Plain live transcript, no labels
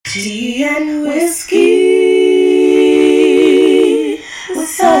Tea and whiskey with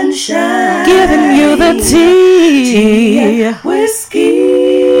sunshine. Giving you the tea. And whiskey.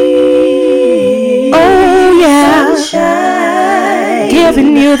 Oh yeah. Sunshine.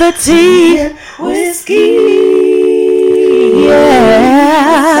 Giving you the tea. And whiskey.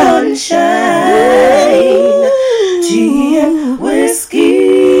 Yeah. Sunshine. Tea and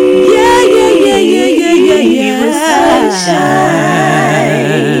whiskey. Sunshine.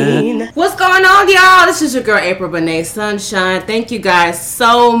 What's going on, y'all? This is your girl April Benet Sunshine. Thank you guys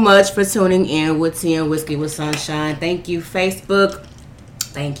so much for tuning in with Tea and Whiskey with Sunshine. Thank you, Facebook.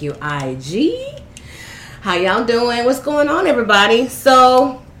 Thank you, IG. How y'all doing? What's going on, everybody?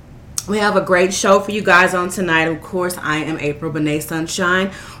 So we have a great show for you guys on tonight. Of course, I am April Benet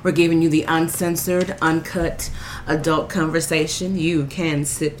Sunshine. We're giving you the uncensored, uncut, adult conversation you can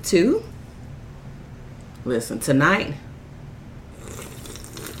sip to. Listen, tonight,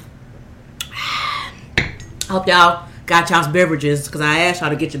 I hope y'all got y'all's beverages, because I asked y'all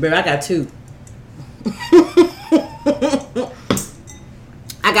to get your beverage. I got two.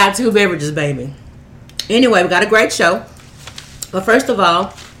 I got two beverages, baby. Anyway, we got a great show. But first of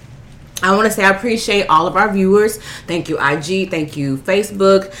all, I want to say I appreciate all of our viewers. Thank you, IG. Thank you,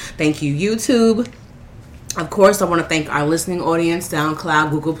 Facebook. Thank you, YouTube. Of course, I want to thank our listening audience, SoundCloud,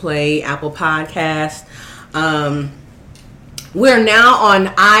 Google Play, Apple Podcasts. We're now on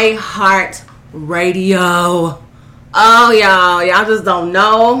iHeartRadio. Oh, y'all just don't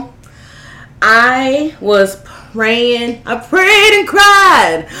know. I was praying. I prayed and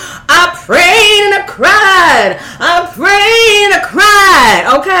cried. I prayed and I cried. I prayed and I cried.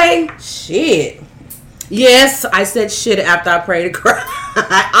 Okay? Shit. Yes, I said shit after I prayed and cried.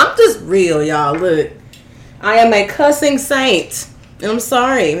 I'm just real, y'all. Look. I am a cussing saint. I'm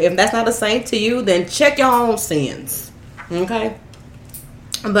sorry. If that's not a saint to you, then check your own sins. Okay?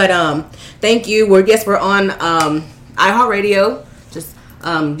 But thank you. We're on iHeartRadio. Just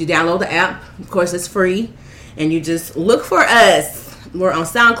you download the app. Of course, it's free. And you just look for us. We're on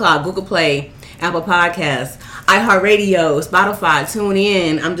SoundCloud, Google Play, Apple Podcasts, iHeartRadio, Spotify. Tune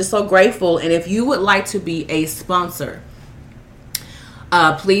in. I'm just so grateful. And if you would like to be a sponsor,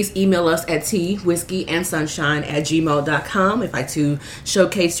 please email us at teawhiskeyandsunshine@gmail.com. If I to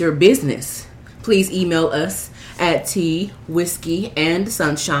showcase your business, please email us at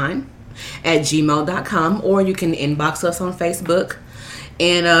teawhiskeyandsunshine@gmail.com, or you can inbox us on Facebook,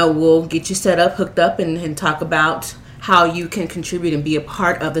 and we'll get you set up, hooked up, and talk about how you can contribute and be a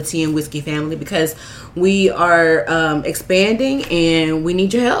part of the Tea and Whiskey family, because we are expanding and we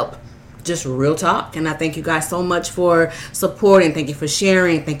need your help. Just real talk. And I thank you guys so much for supporting. Thank you for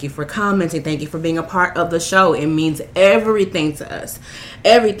sharing. Thank you for commenting. Thank you for being a part of the show. It means everything to us.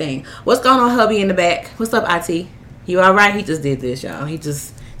 Everything. What's going on, hubby, in the back? What's up, IT? You all right? He just did this, y'all. He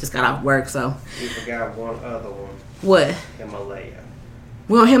just got off work, so. You forgot one other one. What? Himalaya.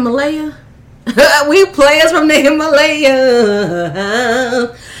 We on Himalaya? We players from the Himalaya.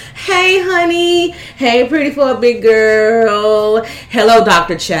 Hey, honey. Hey, pretty for a big girl. Hello,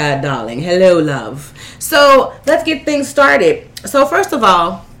 Dr. Chad, darling. Hello, love. So let's get things started. So first of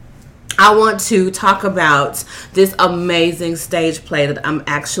all, I want to talk about this amazing stage play that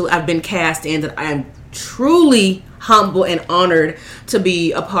I've been cast in, that I'm truly humble and honored to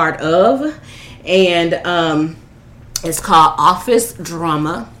be a part of. And it's called Office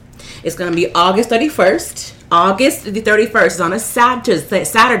Drama. It's going to be August 31st. August the 31st is on a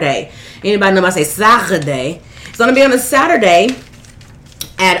Saturday. Anybody know I say Saturday? It's going to be on a Saturday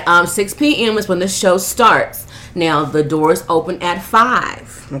at 6 p.m. is when the show starts. Now, the doors open at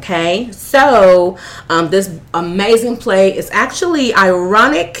 5. Okay? So, this amazing play is actually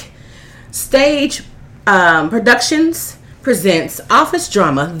Ironic Stage Productions presents Office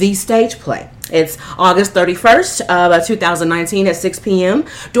Drama, the stage play. It's August 31st, 2019 at 6 p.m.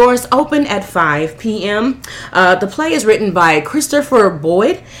 Doors open at 5 p.m. The play is written by Christopher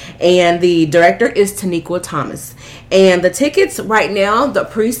Boyd, and the director is Taniqua Thomas. And the tickets right now, the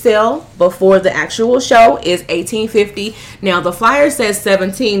pre-sale before the actual show is $18.50. Now, the flyer says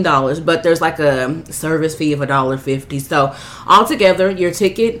 $17, but there's like a service fee of $1.50. So, altogether, your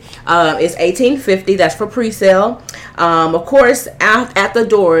ticket is $18.50. That's for pre-sale. Of course, at the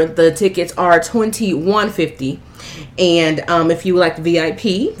door, the tickets are $21.50. And if you would like the VIP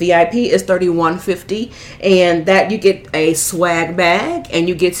is $31.50. And that you get a swag bag, and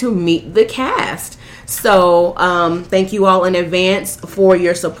you get to meet the cast. So, thank you all in advance for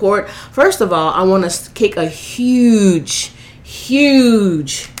your support. First of all, I want to kick a huge,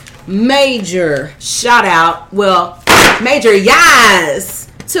 major shout out, major yes,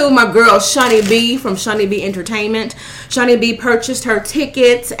 to my girl Shani B from Shani B Entertainment. Shani B purchased her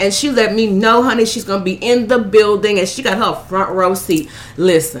tickets and she let me know, honey, she's gonna be in the building and she got her front row seat.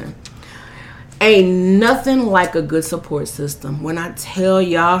 Listen, ain't nothing like a good support system. When I tell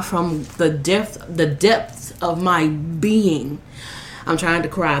y'all from the depths of my being, I'm trying to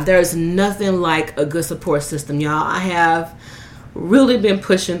cry. There's nothing like a good support system, y'all. I have really been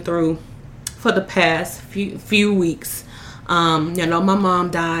pushing through for the past few weeks. You know, my mom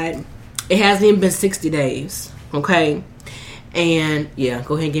died. It hasn't even been 60 days, okay? And yeah,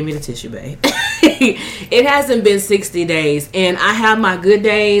 go ahead and give me the tissue, babe. It hasn't been 60 days, and I have my good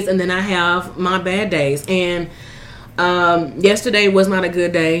days, and then I have my bad days. And yesterday was not a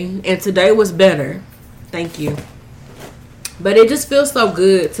good day, and today was better. Thank you. But it just feels so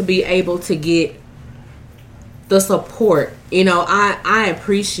good to be able to get the support. You know, I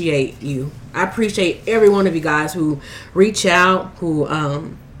appreciate you. I appreciate every one of you guys who reach out, who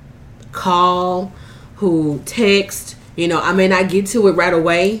call, who text. You know, I may not get to it right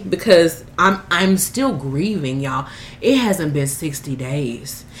away because I'm still grieving, y'all. It hasn't been 60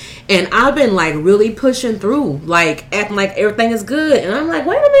 days. And I've been like really pushing through, like acting like everything is good. And I'm like,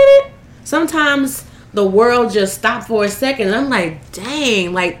 wait a minute. Sometimes the world just stopped for a second. And I'm like,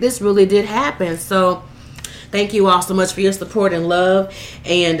 dang, like this really did happen. So thank you all so much for your support and love.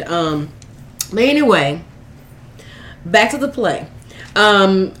 And but anyway, back to the play.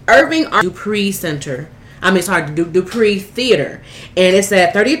 Irving Dupree Center. Dupree Theater. And it's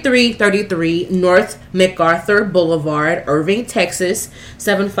at 3333 North MacArthur Boulevard, Irving, Texas,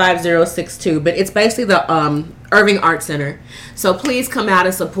 75062. But it's basically the Irving Art Center. So please come out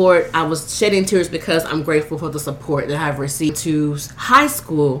and support. I was shedding tears because I'm grateful for the support that I've received to high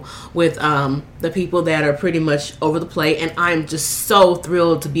school with the people that are pretty much over the play. And I'm just so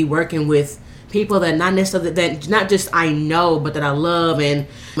thrilled to be working with people that not necessarily, that not just I know, but that I love and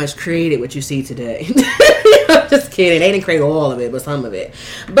much created what you see today. I'm just kidding. They didn't create all of it, but some of it.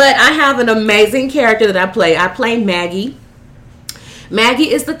 But I have an amazing character that I play. I play Maggie.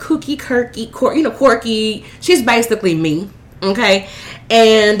 Maggie is the quirky. She's basically me. Okay,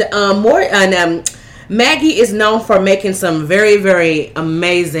 and Maggie is known for making some very, very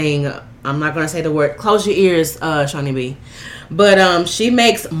amazing. I'm not gonna say the word. Close your ears, Shani B. But she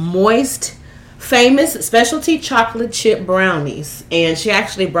makes moist, famous specialty chocolate chip brownies, and she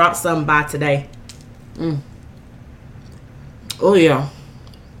actually brought some by today. Oh yeah.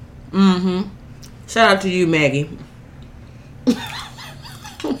 Shout out to you, Maggie.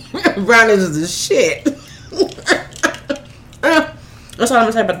 Brownies is the shit. That's all I'm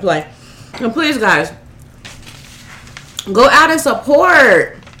gonna say about the play. And please, guys, go out and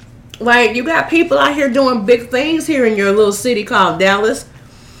support. Like, you got people out here doing big things here in your little city called Dallas.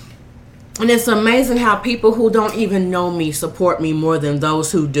 And it's amazing how people who don't even know me support me more than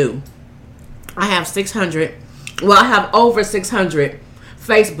those who do. I have I have over 600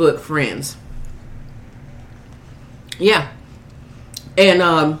 Facebook friends. Yeah. And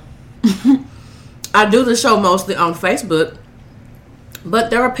I do the show mostly on Facebook.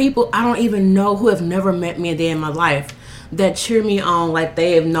 But there are people I don't even know who have never met me a day in my life that cheer me on like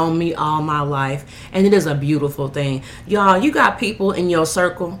they have known me all my life. And it is a beautiful thing. Y'all, you got people in your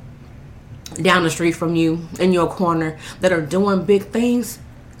circle, down the street from you, in your corner, that are doing big things.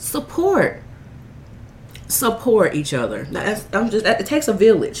 Support each other. It takes a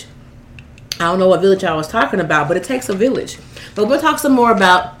village. I don't know what village I was talking about, but it takes a village. But we'll talk some more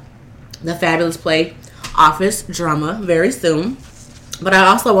about the fabulous play Office Drama very soon. But I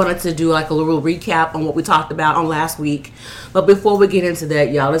also wanted to do like a little recap on what we talked about on last week. But before we get into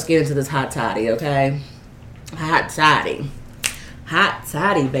that, y'all, let's get into this hot toddy, okay? Hot toddy,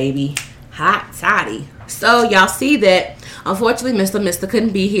 baby. Hot toddy. So y'all see that unfortunately Mr.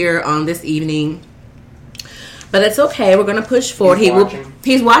 couldn't be here on this evening, but it's okay. We're gonna push forward.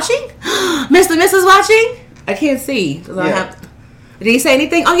 He's watching. Mr. is watching. I can't see. Did he say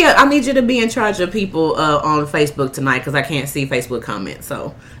anything? Oh yeah, I need you to be in charge of people on Facebook tonight because I can't see Facebook comments.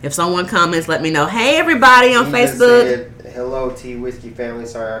 So if someone comments, let me know. Hey everybody on Facebook. Just said, hello T Whiskey family.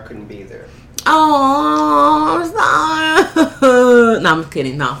 Sorry I couldn't be there. Oh, sorry. No, I'm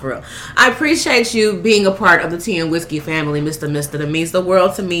kidding. No, for real. I appreciate you being a part of the Tea and Whiskey family, Mr. That means the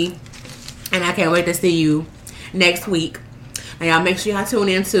world to me. And I can't wait to see you next week. And y'all make sure y'all tune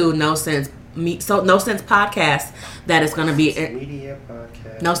in to No Sense Podcast. That is going to be... Media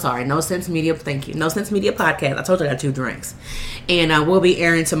Podcast. No Sense Media. Thank you. No Sense Media Podcast. I told you I got 2 drinks. And we'll be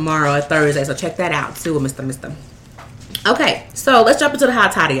airing tomorrow at Thursday. So check that out too, Mr. Okay, so let's jump into the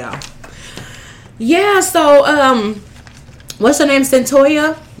hot toddy, y'all. Yeah, so, what's her name?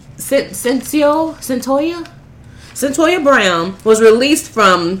 Centoya? Centoya Brown was released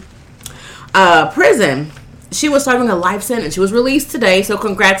from prison. She was serving a life sentence. She was released today, so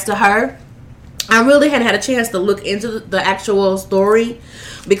congrats to her. I really hadn't had a chance to look into the actual story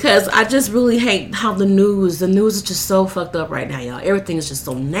because I just really hate how the news is just so fucked up right now, y'all. Everything is just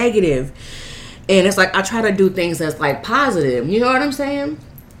so negative. And it's like I try to do things that's like positive. You know what I'm saying?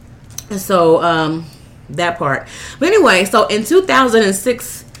 And so that part. But anyway, so in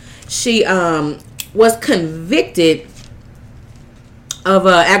 2006, she was convicted of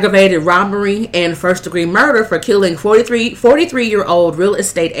aggravated robbery and first-degree murder for killing 43-year-old real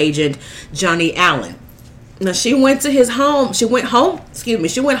estate agent Johnny Allen. Now she went to his home. She went home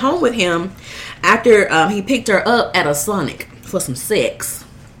with him after he picked her up at a Sonic for some sex.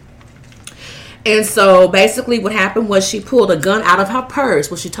 And so basically what happened was she pulled a gun out of her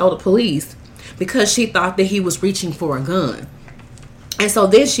purse, what she told the police, because she thought that he was reaching for a gun. And so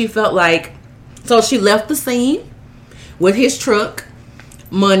then she felt like, so she left the scene with his truck,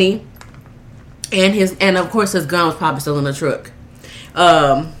 money, and of course his gun was probably still in the truck.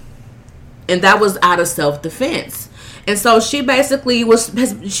 And that was out of self-defense. And so she basically was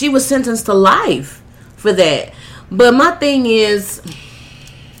sentenced to life for that. But my thing is,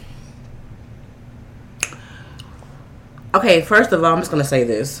 okay, first of all, I'm just going to say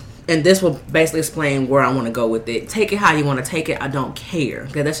this. And this will basically explain where I want to go with it. Take it how you want to take it. I don't care.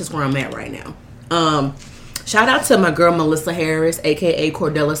 Okay, that's just where I'm at right now. Shout out to my girl Melissa Harris, aka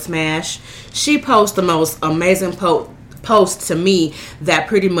Cordella Smash. She posts the most amazing post to me that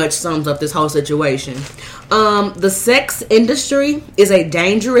pretty much sums up this whole situation. The sex industry is a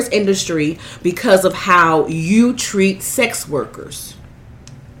dangerous industry because of how you treat sex workers.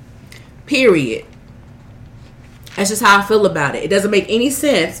 Period. That's just how I feel about it. It doesn't make any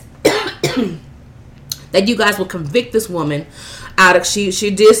sense that you guys will convict this woman out of she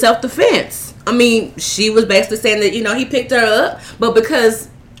did self-defense. I mean, she was basically saying that, you know, he picked her up, but because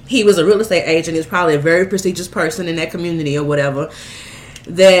he was a real estate agent, he's probably a very prestigious person in that community or whatever,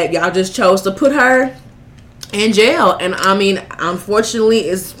 that y'all just chose to put her in jail. And I mean,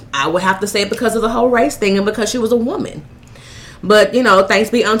 unfortunately, I would have to say because of the whole race thing and because she was a woman. But, you know, thanks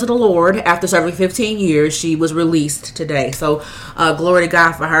be unto the Lord. After serving 15 years, she was released today. So, glory to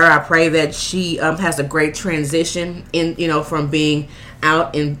God for her. I pray that she has a great transition in, you know, from being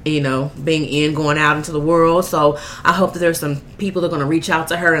out and, you know, being in, going out into the world. So, I hope that there's some people that are going to reach out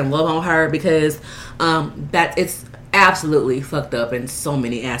to her and love on her because that it's absolutely fucked up in so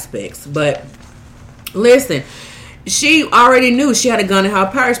many aspects. But, listen, she already knew she had a gun in her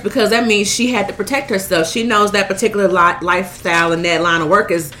purse because that means she had to protect herself. She knows that particular lifestyle and that line of work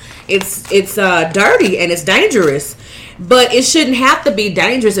it's dirty and it's dangerous. But it shouldn't have to be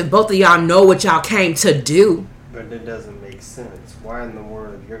dangerous if both of y'all know what y'all came to do. But it doesn't make sense. Why in the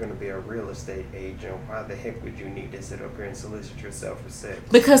world, if you're going to be a real estate agent, why the heck would you need to sit up here and solicit yourself for sex?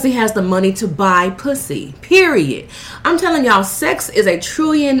 Because he has the money to buy pussy. Period. I'm telling y'all, sex is a $1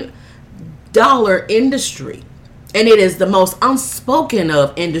 trillion industry. And it is the most unspoken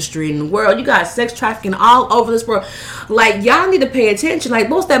of industry in the world. You got sex trafficking all over this world. Like, y'all need to pay attention. Like,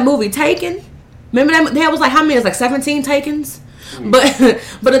 what's that movie, Taken? Remember that? That was like, how many? It's like 17 Takens? But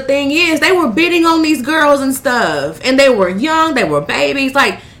the thing is, they were bidding on these girls and stuff. And they were young. They were babies.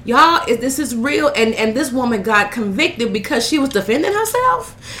 Like, y'all, this is real. And this woman got convicted because she was defending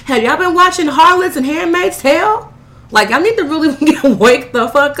herself. Have y'all been watching Harlots and Handmaid's Tale? Like, I need to really wake the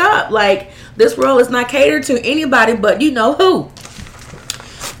fuck up. Like, this world is not catered to anybody but you know who.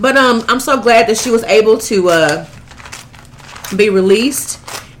 But I'm so glad that she was able to be released.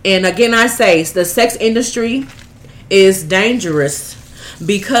 And again, I say the sex industry is dangerous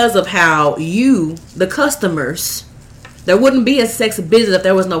because of how you, the customers, there wouldn't be a sex business if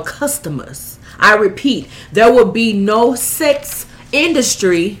there was no customers. I repeat, there would be no sex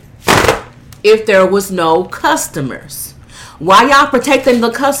industry if there was no customers. Why y'all protecting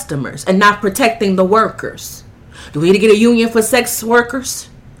the customers and not protecting the workers? Do we need to get a union for sex workers?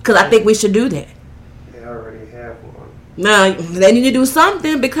 Because I think we should do that. They already have one. Now, they need to do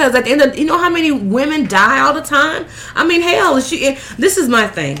something because at the end of, you know how many women die all the time? I mean, hell, this is my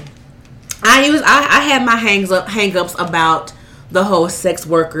thing. I had my hang-ups about the whole sex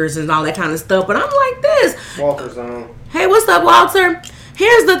workers and all that kind of stuff, but I'm like this. Walter's on. Hey, what's up, Walter?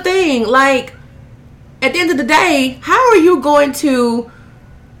 Here's the thing, like, at the end of the day, how are you going to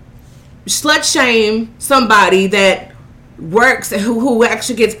slut shame somebody that works and who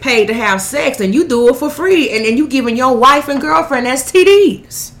actually gets paid to have sex and you do it for free and then you giving your wife and girlfriend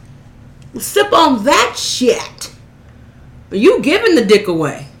STDs? Sip on that shit. You giving the dick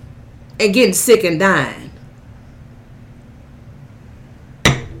away and getting sick and dying.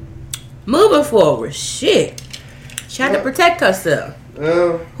 Moving forward, shit. She had to protect herself.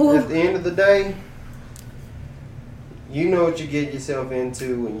 At the end of the day, you know what you get yourself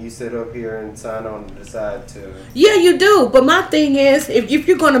into when you sit up here and sign on to decide to. Yeah, you do. But my thing is, if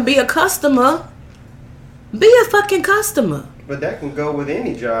you're going to be a customer, be a fucking customer. But that can go with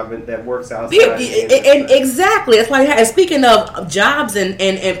any job that works outside. And exactly. It's like, and speaking of jobs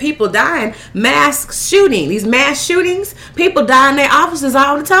and people dying, these mass shootings, people die in their offices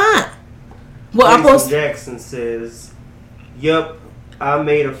all the time. Well, Jackson says, "Yup, I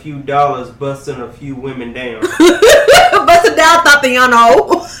made a few dollars busting a few women down." Busting down,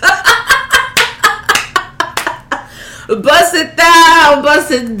 Tatiano. Bust it down,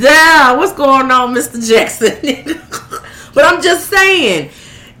 bust it down. What's going on, Mr. Jackson? But I'm just saying,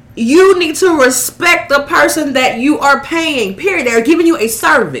 you need to respect the person that you are paying, period. They're giving you a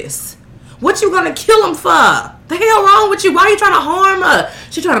service. What you gonna kill them for? The hell wrong with you? Why are you trying to harm her?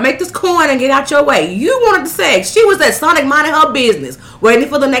 She trying to make this coin and get out your way. You wanted the sex. She was at Sonic minding her business, waiting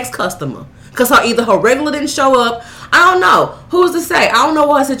for the next customer. Because either her regular didn't show up. I don't know. Who's to say? I don't know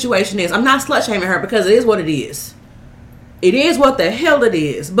what her situation is. I'm not slut-shaming her because it is what it is. It is what the hell it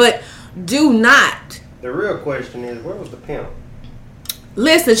is. But do not. The real question is, where was the pimp?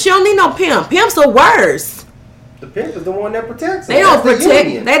 Listen, she don't need no pimp. Pimps are worse. The pimp is the one that protects her. They don't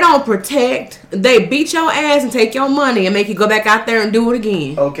protect. They don't protect. They beat your ass and take your money and make you go back out there and do it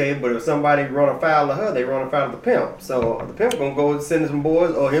again. Okay, but if somebody run afoul of her, they run afoul of the pimp. So the pimp gonna go send some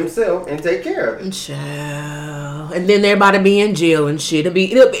boys or himself and take care of it. Child. And then everybody be in jail and shit.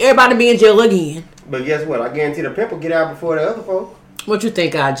 Everybody be in jail again. But guess what? I guarantee the pimp will get out before the other folks. What you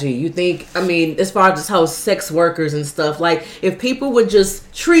think, IG? You think, I mean, as far as this whole sex workers and stuff, like, if people would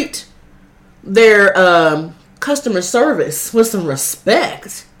just treat their customer service with some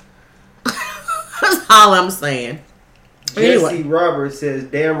respect. That's all I'm saying. Jesse Anyway. Roberts says,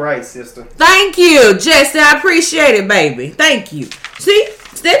 "Damn right, sister." Thank you, Jesse. I appreciate it, baby. Thank you. See?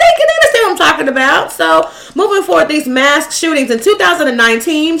 They can understand what I'm talking about. So, moving forward, these mass shootings in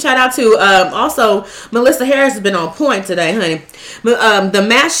 2019. Shout out to also Melissa Harris has been on point today, honey. The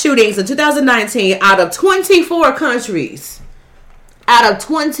mass shootings in 2019 out of 24 countries. Out of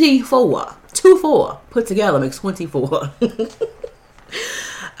 24. 2-4 put together makes 24.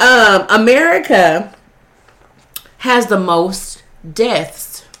 America has the most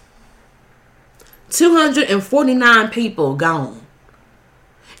deaths. 249 people gone.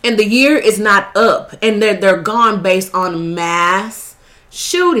 And the year is not up. And they're gone based on mass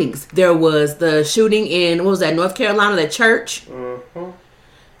shootings. There was the shooting in, what was that, North Carolina, that church? Mm-hmm.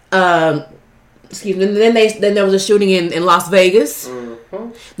 Excuse me. Then there was a shooting in Las Vegas.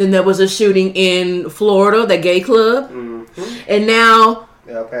 Mm-hmm. Then there was a shooting in Florida, that gay club. Mm-hmm. And now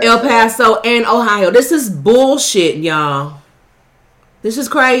El Paso and Ohio. This is bullshit, y'all. This is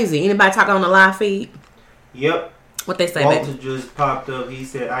crazy. Anybody talking on the live feed? Yep. What they say, Walter baby? just popped up. He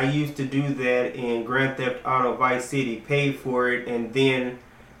said, "I used to do that in Grand Theft Auto Vice City. Paid for it and then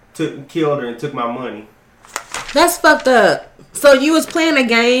killed her and took my money." That's fucked up. So you was playing a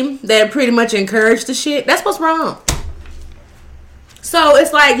game that pretty much encouraged the shit? That's what's wrong. So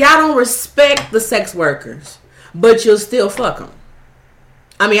it's like y'all don't respect the sex workers, but you'll still fuck them.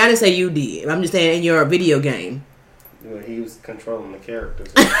 I mean, I didn't say you did. I'm just saying in your video game. Well, he was controlling the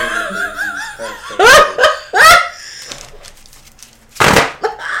characters.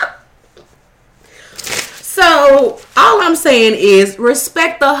 So all I'm saying is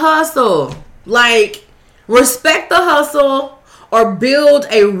respect the hustle. Like, respect the hustle or build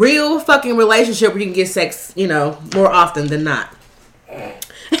a real fucking relationship where you can get sex, more often than not.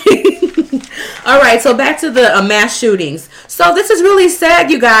 All right, so back to the mass shootings. So this is really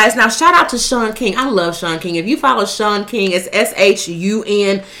sad, you guys. Now, shout out to Sean King. I love Sean King. If you follow Sean King, it's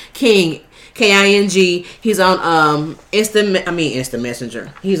SHUN King, KING. He's on Instant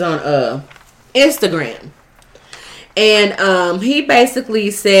Messenger. He's on Instagram. And he basically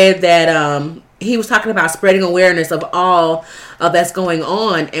said that he was talking about spreading awareness of all that's going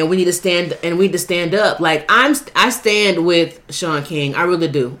on, and we need to stand up. Like I stand with Sean King. I really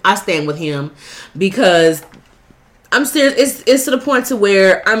do. I stand with him because I'm serious. It's to the point to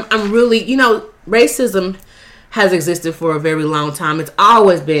where I'm really, racism has existed for a very long time. It's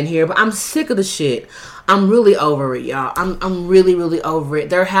always been here, but I'm sick of the shit. I'm really over it, y'all. I'm really, really over it.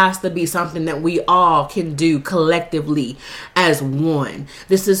 There has to be something that we all can do collectively as one.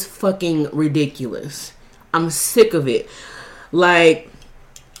 This is fucking ridiculous. I'm sick of it. Like,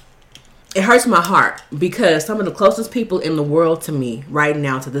 it hurts my heart because some of the closest people in the world to me right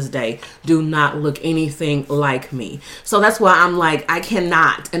now to this day do not look anything like me. So that's why I'm like, I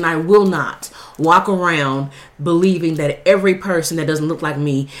cannot and I will not walk around believing that every person that doesn't look like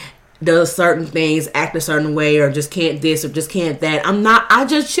me does certain things, act a certain way, or just can't this or just can't that. I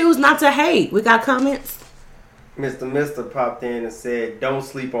just choose not to hate. We got comments? Mr. popped in and said, don't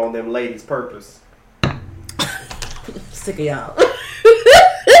sleep on them ladies' purpose. Sick of y'all.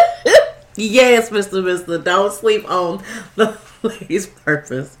 Yes, Mr. Don't sleep on the ladies'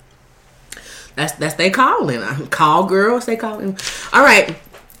 purpose. That's they calling. Call girls, they calling. All right.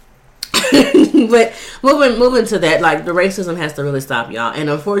 But moving to that, like, the racism has to really stop, y'all. And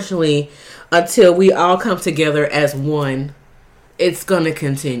unfortunately, until we all come together as one, it's gonna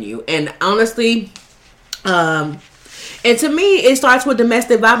continue. And honestly, and to me, it starts with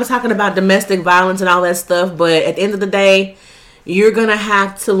domestic violence. We're talking about domestic violence and all that stuff. But at the end of the day, you're gonna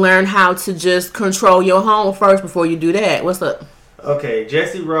have to learn how to just control your home first before you do that. What's up? Okay,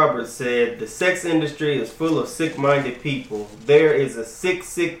 Jesse Roberts said, the sex industry is full of sick-minded people. There is a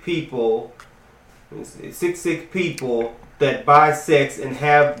sick people that buy sex and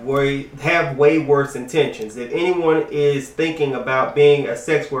have way worse intentions. If anyone is thinking about being a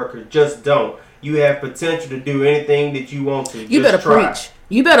sex worker, just don't. You have potential to do anything that you want to. You better preach.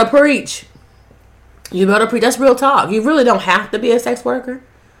 You better preach. You better preach. That's real talk. You really don't have to be a sex worker.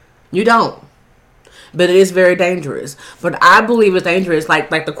 You don't. But it is very dangerous. But I believe it's dangerous, like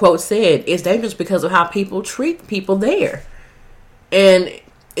the quote said, it's dangerous because of how people treat people there. And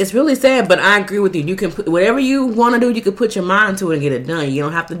it's really sad, but I agree with you. You can put whatever you want to do, you can put your mind to it and get it done. You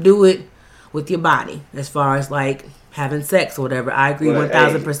don't have to do it with your body as far as like having sex or whatever. I agree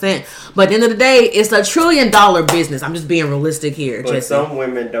 1,000%. But at the end of the day, it's $1 trillion business. I'm just being realistic here. But Jesse. Some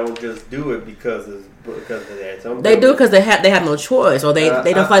women don't just do it because of that. They do because they have no choice, or they don't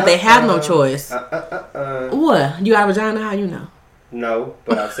feel like they have no choice. What? You got a vagina? How you know? No,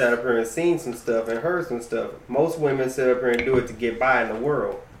 but I've sat up here and seen some stuff and heard some stuff. Most women sit up here and do it to get by in the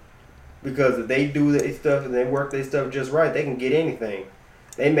world. Because if they do their stuff and they work their stuff just right, they can get anything.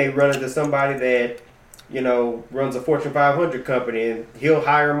 They may run into somebody that, runs a Fortune 500 company, and he'll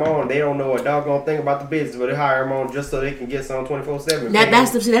hire them on. They don't know a doggone thing about the business, but they hire them on just so they can get some 24/7.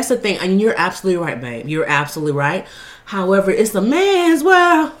 That's the thing. And you're absolutely right, babe. You're absolutely right. However, it's a man's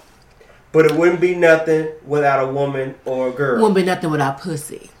world. But it wouldn't be nothing without a woman or a girl. Wouldn't be nothing without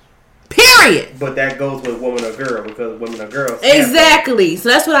pussy. Period. But that goes with woman or girl, because women or girls. Exactly. So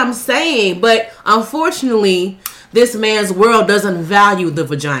that's what I'm saying. But unfortunately, this man's world doesn't value the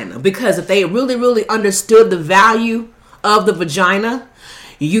vagina. Because if they really, really understood the value of the vagina,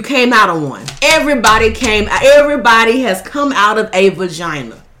 you came out of one. Everybody has come out of a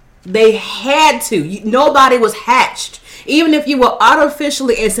vagina. They had to. Nobody was hatched. Even if you were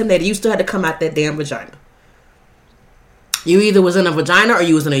artificially inseminated, you still had to come out that damn vagina. You either was in a vagina or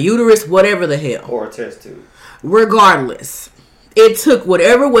you was in a uterus, whatever the hell. Or a test tube. Regardless, it took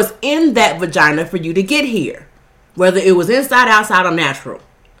whatever was in that vagina for you to get here. Whether it was inside, outside, or natural.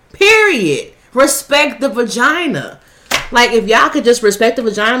 Period. Respect the vagina. Like, if y'all could just respect the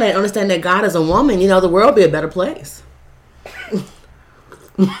vagina and understand that God is a woman, the world would be a better place.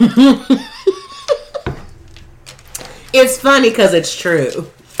 It's funny because it's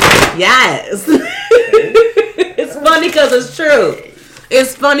true. Yes. It's funny because it's true.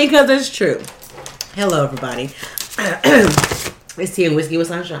 It's funny because it's true. Hello, everybody. It's tea and whiskey with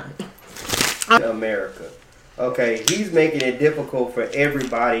sunshine. America. Okay, he's making it difficult for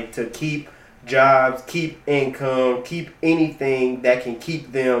everybody to keep jobs, keep income, keep anything that can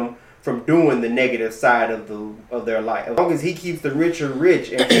keep them from doing the negative side of their life. As long as he keeps the rich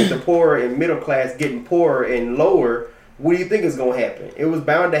rich and keeps the poor and middle class getting poorer and lower, what do you think is going to happen? It was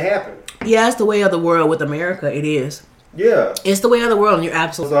bound to happen. Yeah, it's the way of the world with America. It is. Yeah. It's the way of the world, and you're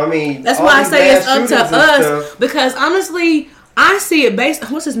absolutely. So, I mean, that's why I say it's up to us. Because honestly, I see it based.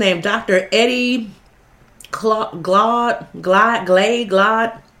 What's his name? Dr. Eddie Glad.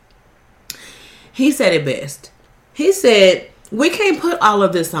 He said it best. He said, we can't put all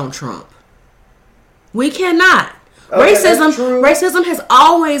of this on Trump. We cannot. Okay, racism has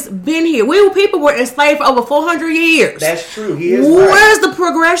always been here. People were enslaved for over 400 years. That's true. He is Where's right. the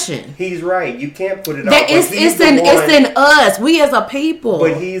progression? He's right. You can't put it on. It's in us. We as a people.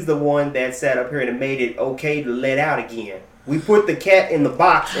 But he's the one that sat up here and made it okay to let out again. We put the cat in the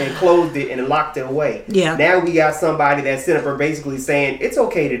box and closed it and locked it away. Yeah. Now we got somebody that's sitting up here basically saying it's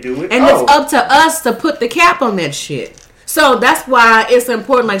okay to do it. And it's up to us to put the cap on that shit. So that's why it's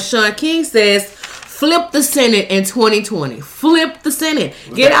important, like Sean King says, flip the Senate in 2020. Flip the Senate.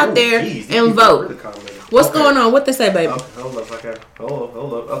 Get out there and vote. What's going on? What they say, baby? Hold up. Okay.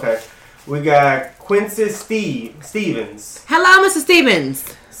 Hold up. Okay. We got Quincy Stevens. Hello, Mr. Stevens.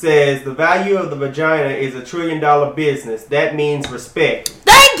 Says the value of the vagina is $1 trillion business. That means respect.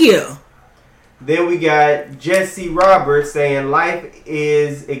 Thank you. Then we got Jesse Roberts saying life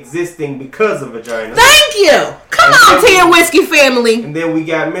is existing because of vagina. Thank you. Come on, Tea and Whiskey family. And then we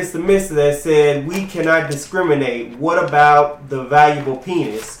got Mr. Mister that said we cannot discriminate. What about the valuable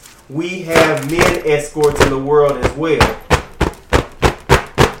penis? We have men escorts in the world as well.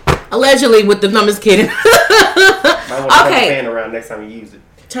 Allegedly, with the numbers, kidding. Might want to turn the Okay. fan around next time you use it.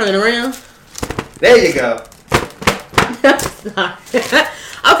 Turn it around. There you go.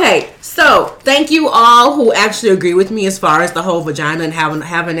 Okay, so thank you all who actually agree with me as far as the whole vagina and having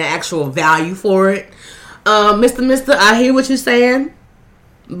an actual value for it. Mr. Mister, I hear what you're saying,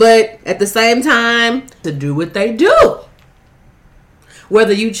 but at the same time, to do what they do,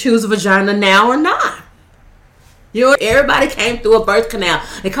 whether you choose a vagina now or not. You know, everybody came through a birth canal.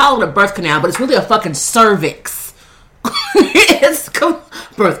 They call it a birth canal, but it's really a fucking cervix. It's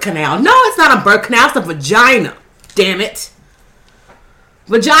birth canal. No, it's not a birth canal. It's a vagina. Damn it.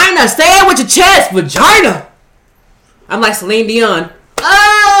 Vagina. Say it with your chest. Vagina. I'm like Celine Dion.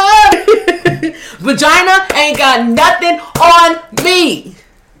 Vagina ain't got nothing on me.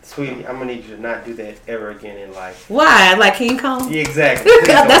 Sweetie, I'm gonna need you to not do that ever again in life. Why? Like King Kong? Yeah, exactly. Please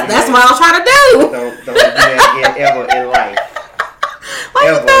don't do That's that. what I was trying to do. Don't do that again ever in life. Why you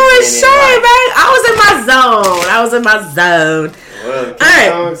Ever throwing again in shade, life. man? I was in my zone. Well, King All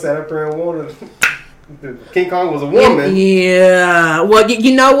right. Kong sat up here and wanted. King Kong was a woman. Yeah. Well,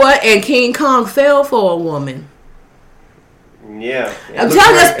 you know what? And King Kong fell for a woman. Yeah. I'm telling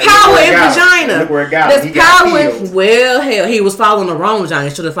you, there's power in vagina. Look where it got him. There's He got power in. healed. Well, hell, he was following the wrong vagina.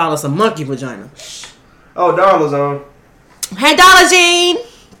 He should have followed some monkey vagina. Oh, Donald's on. Hey, Dollar Jean.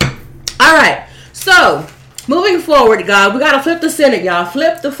 All right. So, moving forward, God, we gotta flip the Senate, y'all.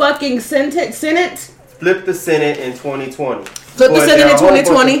 Flip the fucking Senate. Flip the Senate in 2020. Flip the But Senate there in are a whole bunch of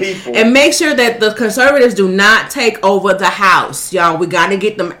 2020 people- and make sure that the conservatives do not take over the House, y'all. We got to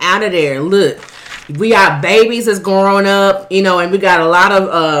get them out of there. Look, we got babies that's growing up, you know, and we got a lot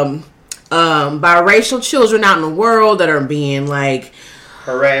of biracial children out in the world that are being like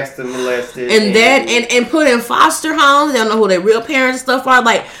harassed and molested. and put in foster homes. They don't know who their real parents and stuff are.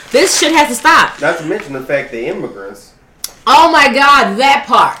 Like, this shit has to stop. Not to mention the fact that immigrants. Oh my God, that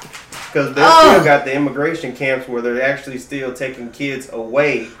part. Because they still got the immigration camps where they're actually still taking kids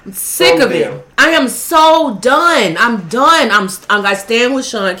away. I'm sick from of it. them. I am so done. I'm done. I'm got to stand with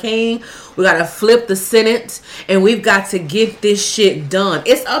Sean King. We got to flip the Senate, and we've got to get this shit done.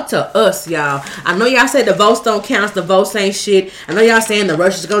 It's up to us, y'all. I know y'all say the votes don't count. The votes ain't shit. I know y'all saying the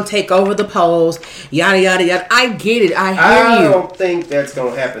Russians going to take over the polls. Yada, yada, yada. I get it. I hear you. don't think that's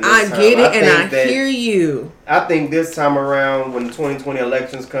going to happen this I time. get it, and I think that- hear you. I think this time around, when the 2020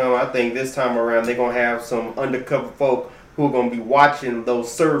 elections come, I think this time around they're going to have some undercover folk who are going to be watching those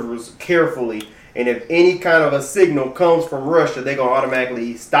servers carefully. And if any kind of a signal comes from Russia, they're going to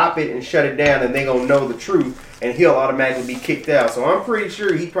automatically stop it and shut it down, and they're going to know the truth, and he'll automatically be kicked out. So I'm pretty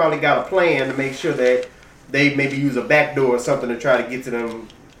sure he probably got a plan to make sure that they maybe use a backdoor or something to try to get to them,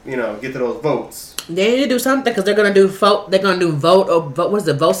 you know, get to those votes. They need to do something because they're gonna do vote. They're gonna do vote what is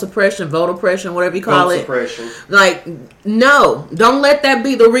it? Vote suppression, vote oppression, whatever you call Vote it. suppression. Like, no, don't let that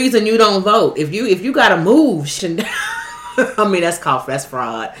be the reason you don't vote. If you gotta move, I mean that's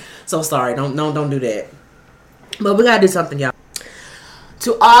fraud. So sorry, don't do that. But we gotta do something, y'all.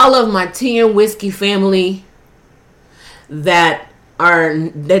 To all of my tea and whiskey family that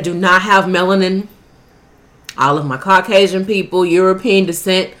do not have melanin, all of my Caucasian people, European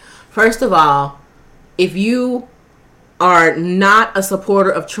descent. First of all, if you are not a supporter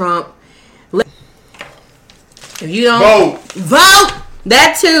of Trump, if you don't vote,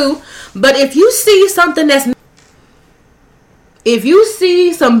 that too. But if you see something if you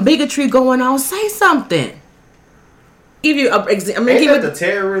see some bigotry going on, say something. Give you Ain't that the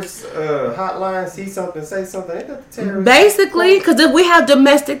terrorist hotline? See something, say something. Ain't that the terrorist? Basically, because if we have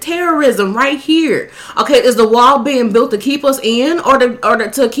domestic terrorism right here. Okay, is the wall being built to keep us in or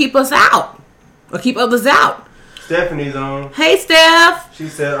to keep us out? Or keep others out? Stephanie's on. Hey, Steph. She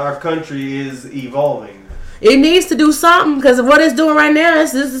said our country is evolving. It needs to do something because of what it's doing right now.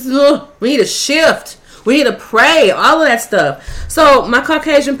 We need a shift. We need to pray. All of that stuff. So, my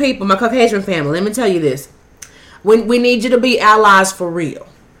Caucasian people, my Caucasian family, let me tell you this. We need you to be allies for real.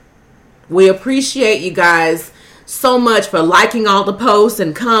 We appreciate you guys so much for liking all the posts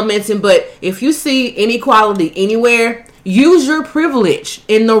and commenting. But if you see inequality anywhere, use your privilege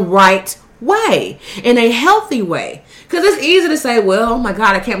in the right way, in a healthy way. Because it's easy to say, well, oh my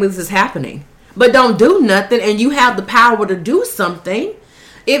God, I can't believe this is happening. But don't do nothing and you have the power to do something.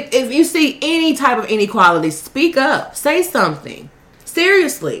 If you see any type of inequality, speak up. Say something.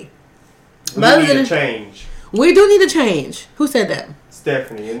 Seriously. We need to change. We do need to change. Who said that?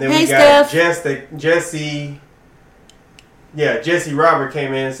 Stephanie. And then Hey, we got Steph. Jesse. Yeah, Jesse Robert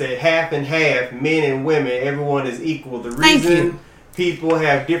came in and said half and half, men and women, everyone is equal. The Thank reason you. people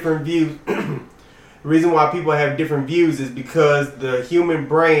have different views, the reason why people have different views is because the human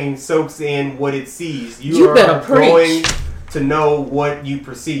brain soaks in what it sees. You better are preach. going to know what you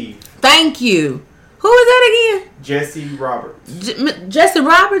perceive. Thank you. Who is that again? Jesse Roberts. Jesse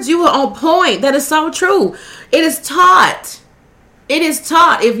Roberts, you were on point. That is so true. It is taught. It is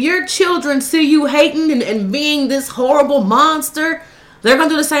taught. If your children see you hating and being this horrible monster, they're going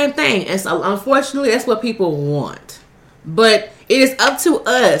to do the same thing. And so, unfortunately, that's what people want. But it is up to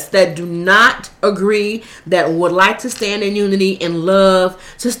us that do not agree, that would like to stand in unity and love,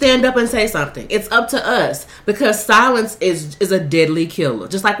 to stand up and say something. It's up to us, because silence is a deadly killer.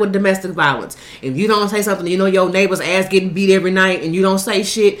 Just like with domestic violence. If you don't say something, you know your neighbor's ass getting beat every night, and you don't say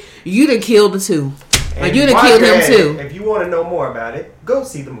shit, you done killed the two. Like, you done killed him too. If you want to know more about it, go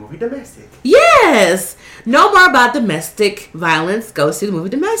see the movie Domestic. Yes! Know more about domestic violence, go see the movie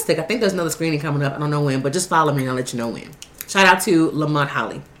Domestic. I think there's another screening coming up. I don't know when, but just follow me and I'll let you know when. Shout out to Lamont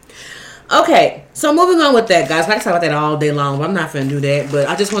Holly. Okay, so moving on with that, guys. I can talk about that all day long, but I'm not going to do that. But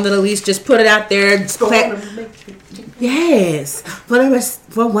I just wanted to at least just put it out there. Yes,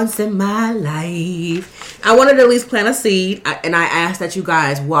 for once in my life, I wanted to at least plant a seed, and I asked that you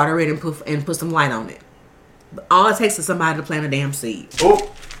guys water it and put some light on it. All it takes is somebody to plant a damn seed. Oh,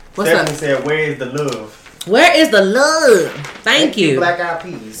 What's Stephanie up? said, "Where is the love?" Where is the love? Thank you. Black Eyed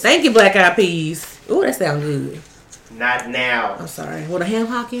Peas. Thank you, Black Eyed Peas. Ooh, that sounds good. Not now. I'm sorry. With a ham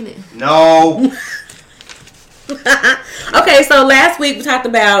hock in it. No. Okay, so last week we talked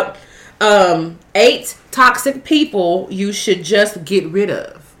about 8 toxic people you should just get rid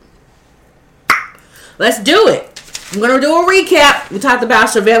of. Let's do it. I'm going to do a recap. We talked about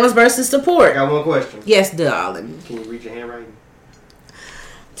surveillance versus I support. got one question. Yes, darling. Can you read your handwriting?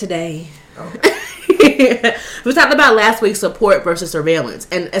 Today. Okay. We talked about last week's support versus surveillance.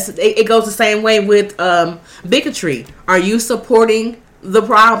 And it goes the same way with bigotry. Are you supporting the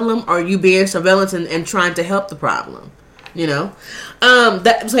problem? Or are you being surveillance and trying to help the problem? You know?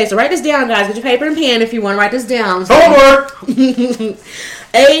 Okay, so write this down, guys. Get your paper and pen if you want to write this down. Homework!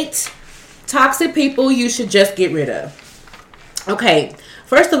 8 toxic people you should just get rid of. Okay,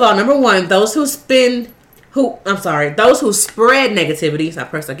 first of all, number 1, those who spread negativity. I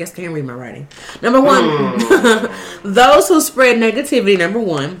guess I can't read my writing. Number 1, those who spread negativity, number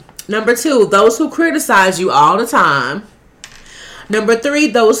 1. Number 2, those who criticize you all the time. Number 3,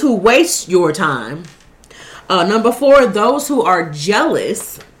 those who waste your time. Number 4, those who are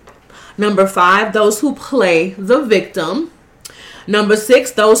jealous. Number 5, those who play the victim. Number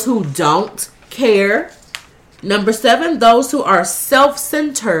 6, those who don't care. Number 7, those who are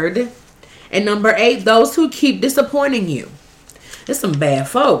self-centered. And number 8, those who keep disappointing you. There's some bad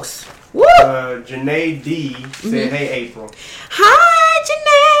folks. Woo! Janae D said, "Hey, April." Hi,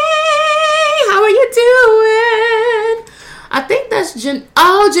 Janae. How are you doing? I think that's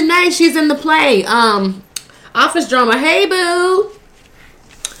Janae. She's in the play. Office Drama. Hey, boo.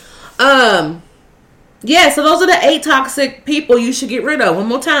 Yeah, so those are the 8 toxic people you should get rid of. One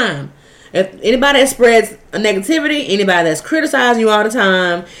more time. If anybody that spreads a negativity, anybody that's criticizing you all the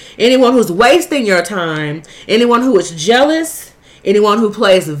time, anyone who's wasting your time, anyone who is jealous, anyone who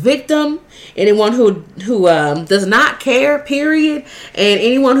plays the victim, anyone who does not care, period, and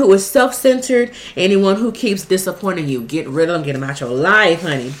anyone who is self-centered, anyone who keeps disappointing you. Get rid of them. Get them out your life,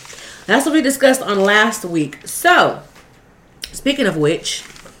 honey. That's what we discussed on last week. So, speaking of which,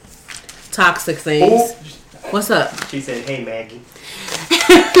 toxic things. Oh. What's up? She said, "Hey, Maggie."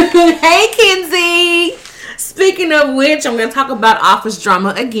 Hey, Kenzie. Speaking of which, I'm going to talk about Office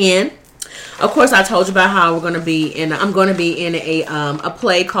Drama again. Of course, I told you about how I'm going to be in a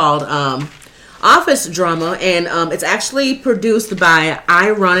play called Office Drama, and it's actually produced by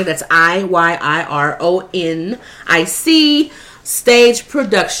Ironic. That's IYIRONIC Stage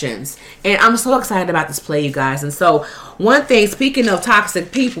Productions. And I'm so excited about this play, you guys. And so, one thing, speaking of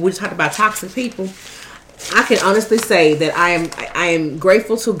toxic people, we talked about toxic people. I can honestly say that I am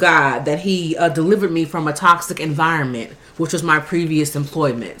grateful to God that He delivered me from a toxic environment, which was my previous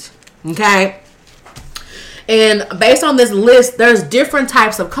employment. Okay? And based on this list, there's different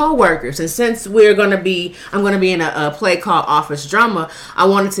types of coworkers. And since I'm going to be in a play called Office Drama, I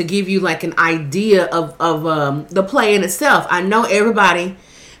wanted to give you like an idea of the play in itself. I know everybody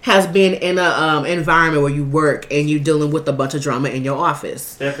has been in a environment where you work and you're dealing with a bunch of drama in your office.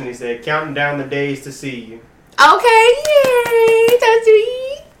 Stephanie said, "Counting down the days to see you." Okay, yay, that's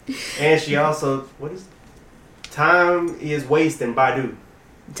sweet. And she also, time is wasting Badu.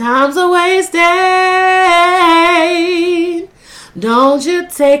 Time's a wasting. Don't you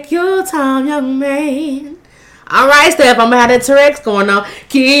take your time, young man. All right, Steph, I'm gonna have that T-Rex going on.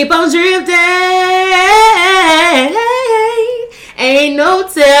 Keep on drifting. Ain't no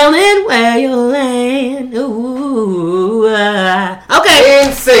telling where you'll land. Ooh. Okay.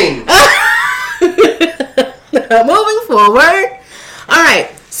 Insane. Moving forward. All right.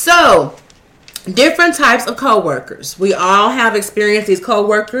 So, different types of coworkers. We all have experienced these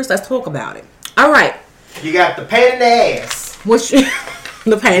coworkers. Let's talk about it. All right. You got the pain in the ass. Which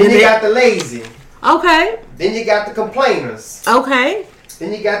the pain in Then you the got the lazy. Okay. Then you got the complainers. Okay.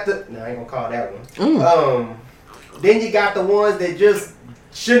 Then you got the... No, I ain't gonna call that one. Then you got the ones that just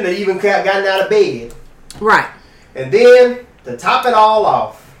shouldn't have even gotten out of bed. Right. And then, to top it all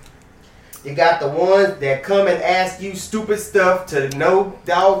off, you got the ones that come and ask you stupid stuff to no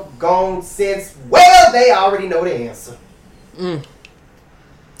doggone sense. Well, they already know the answer.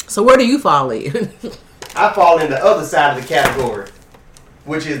 So where do you fall in? I fall in the other side of the category,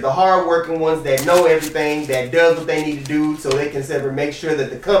 which is the hard-working ones that know everything, that does what they need to do so they can separate, make sure that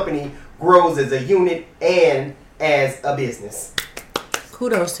the company grows as a unit and as a business.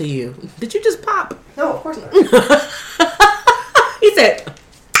 Kudos to you. Did you just pop? No, of course not. He said...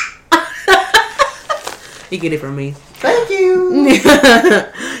 You get it from me. Thank you.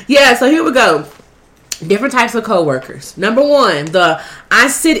 Yeah, so here we go. Different types of coworkers. Number one, the I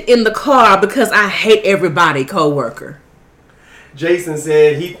sit in the car because I hate everybody coworker. Jason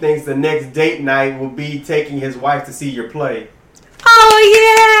said he thinks the next date night will be taking his wife to see your play.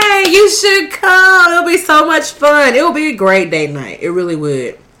 Oh, yeah. You should come. It'll be so much fun. It will be a great date night. It really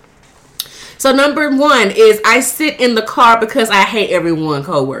would. So number one is I sit in the car because I hate everyone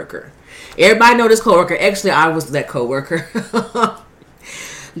coworker. Everybody know this coworker. Actually, I was that coworker.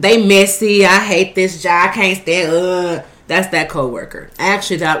 They messy. I hate this job. I can't stand. That's that coworker.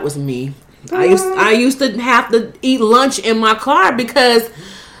 Actually, that was me. I used to have to eat lunch in my car because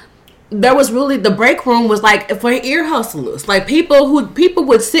there was really, the break room was like for ear hustlers. Like people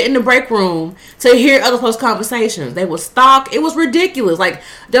would sit in the break room to hear other people's conversations. They would stalk. It was ridiculous. Like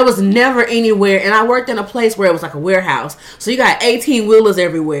there was never anywhere. And I worked in a place where it was like a warehouse. So you got 18 wheelers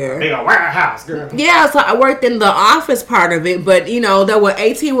everywhere. Big old warehouse, girl. Yeah, so I worked in the office part of it, but there were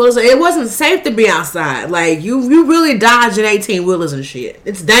 18 wheelers. It wasn't safe to be outside. Like you really dodging 18 wheelers and shit.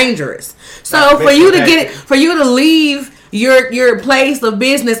 It's dangerous. So for you to leave your place of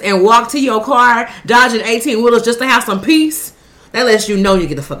business and walk to your car dodging 18 wheelers just to have some peace, that lets you know you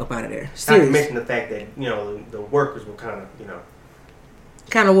get the fuck up out of there. Not to Seriously. mention the fact that the workers were kind of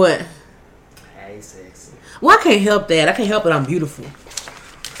Kind of what? hey, sexy. Well, I can't help that. I can't help it. I'm beautiful.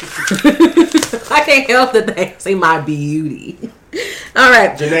 I can't help that they see my beauty. All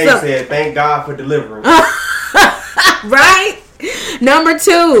right. Janae said, "Thank God for deliverance." Right? Number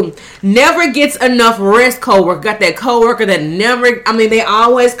two, never gets enough rest coworker. Got that coworker that they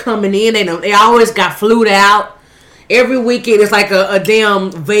always coming in. They always got flued out. Every weekend it's like a damn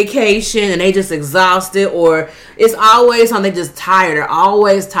vacation and they just exhausted, or it's always on they just tired. They're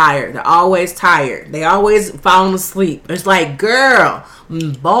always tired. They're always tired. They always falling asleep. It's like, girl,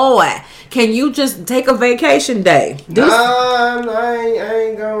 boy, can you just take a vacation day? I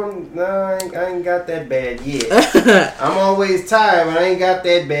ain't got that bad yet. I'm always tired, but I ain't got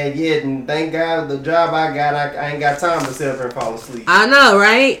that bad yet. And thank God the job I got, I ain't got time to sit up and fall asleep. I know,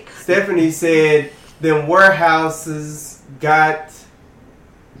 right? Stephanie said, them warehouses got...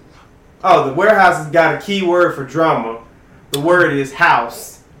 Oh, the warehouses got a key word for drama. The word is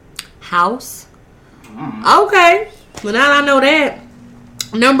house. House? Okay. Well, now I know that.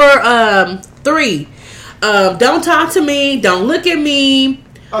 Number 3. Don't talk to me. Don't look at me.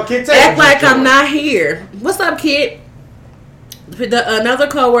 Oh, Kid, Act like I'm not here. What's up, kid? Another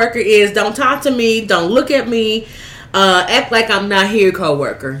coworker is don't talk to me. Don't look at me. Act like I'm not here,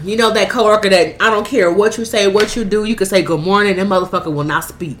 coworker. You know that coworker that I don't care what you say, what you do. You can say good morning. That motherfucker will not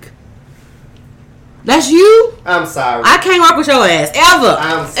speak. That's you? I'm sorry. I can't work with your ass ever.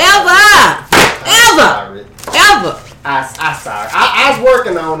 I'm sorry. Ever. I'm sorry. I was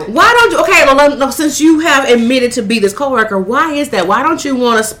working on it. Why don't you? Okay, well, since you have admitted to be this coworker, why is that? Why don't you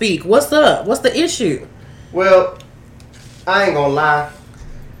want to speak? What's up? What's the issue? Well, I ain't gonna lie.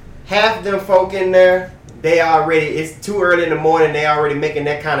 Half of them folk in there, it's too early in the morning. They already making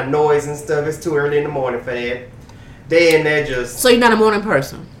that kind of noise and stuff. It's too early in the morning for that. They in there just... So you're not a morning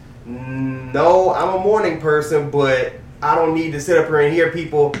person? No, I'm a morning person, but I don't need to sit up here and hear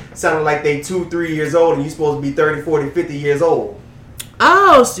people sounding like they 2-3 years old and you're supposed to be 30, 40, 50 years old.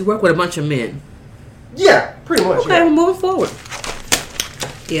 Oh, so you work with a bunch of men. Yeah, pretty much. Okay, yeah. we're moving forward.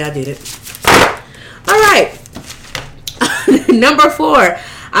 Yeah, I did it. All right. Number 4.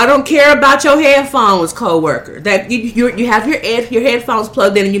 I don't care about your headphones, coworker. That you have your headphones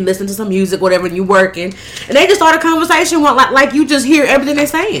plugged in and you listen to some music, whatever, and you working, and they just start a conversation like you just hear everything they're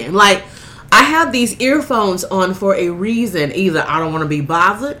saying. Like, I have these earphones on for a reason. Either I don't want to be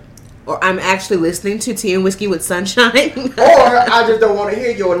bothered, or I'm actually listening to Tea and Whiskey with Sunshine. Or I just don't want to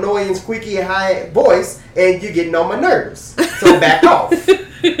hear your annoying, squeaky, high voice, and you're getting on my nerves. So back off.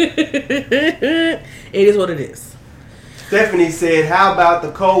 It is what it is. Stephanie said, "How about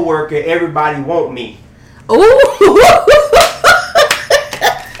the coworker? Everybody want me." Ooh.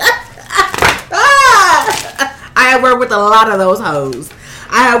 I have worked with a lot of those hoes.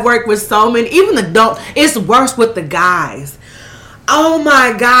 I have worked with so many, even the it's worse with the guys. Oh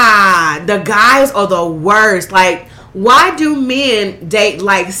my God. The guys are the worst. Like, why do men date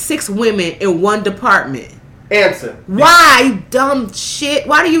like 6 women in one department? Answer. Why, dumb shit?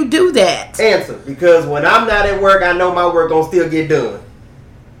 Why do you do that? Answer. Because when I'm not at work, I know my work gonna still get done.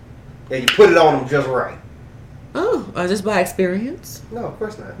 And you put it on them just right. Oh, is this by experience? No, of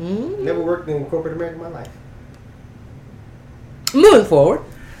course not. Mm-hmm. Never worked in corporate America in my life. Moving forward.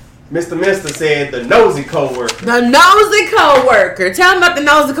 Mr. Mister said the nosy coworker. The nosy coworker. Tell me about the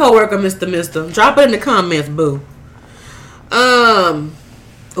nosy coworker, Mr. Mister. Drop it in the comments, boo.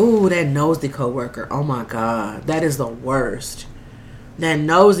 Ooh, that nosy coworker. Oh my God, that is the worst. That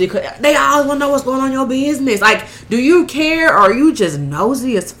nosy. They always want to know what's going on in your business. Like, do you care, or are you just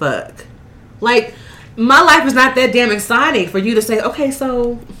nosy as fuck? Like, my life is not that damn exciting for you to say, okay,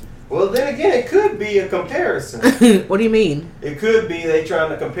 so. Well, then again, it could be a comparison. What do you mean? It could be they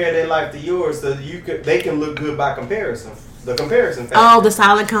trying to compare their life to yours so that they can look good by comparison. The comparison factor. Oh, the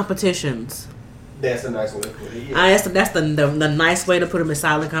silent competitions. That's a nice way to put it. Yeah. That's the nice way to put them in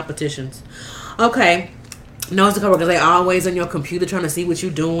silent competitions. Okay. Nosy coworkers, they always on your computer trying to see what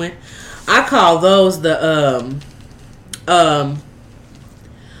you're doing. I call those the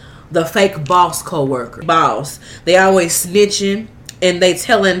fake boss coworker. Boss. They always snitching and they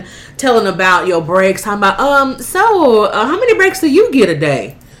telling about your breaks. Talking about how many breaks do you get a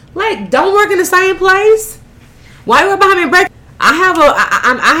day? Like, don't work in the same place. Why worry about how many breaks? I have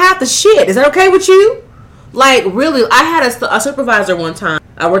the shit. Is that okay with you? Like, really, I had a supervisor one time.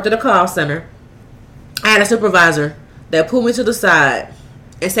 I worked at a call center. I had a supervisor that pulled me to the side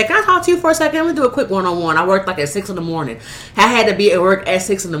and said, "Can I talk to you for a second? Let me do a quick one-on-one." I worked like at 6 a.m. I had to be at work at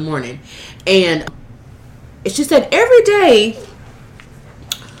 6 a.m. And she said, every day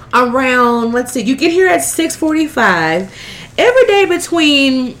around, let's see, you get here at 6:45. Every day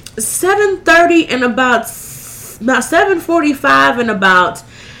between 7:30 and about 7:45 and about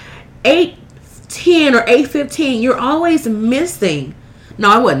 8:10 or 8:15, you're always missing.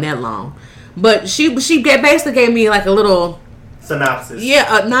 No, it wasn't that long. But she basically gave me like a little synopsis.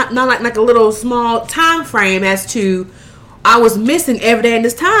 Yeah, not like a little small time frame as to I was missing every day in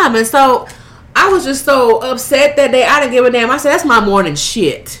this time. And so I was just so upset that day. I didn't give a damn. I said, that's my morning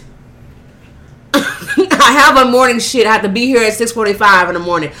shit. I have a morning shit. I have to be here at 6:45 in the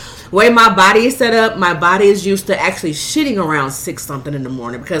morning. The way my body is set up, my body is used to actually shitting around 6 something in the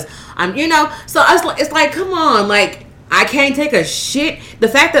morning because I'm, so it's like, come on, like, I can't take a shit. The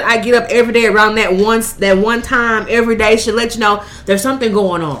fact that I get up every day around that one time every day should let you know there's something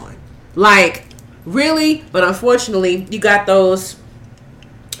going on. Like, really? But unfortunately, you got those.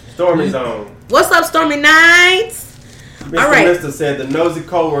 Stormy's on. What's up, Stormy Nights? Mr. All right. Mister said the nosy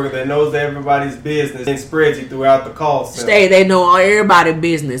coworker that knows everybody's business and spreads you throughout the call center. They know all everybody's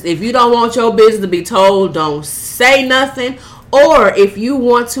business. If you don't want your business to be told, don't say nothing. Or if you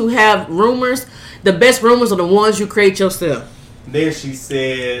want to have rumors, the best rumors are the ones you create yourself. Then she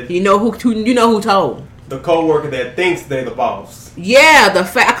said, "You know who told." The coworker that thinks they're the boss. Yeah,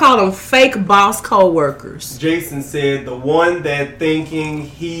 I call them fake boss coworkers. Jason said the one that thinking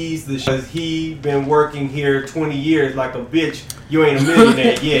he's because he been working here 20 years like a bitch. You ain't a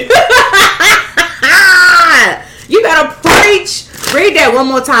millionaire yet. You better preach. Read that one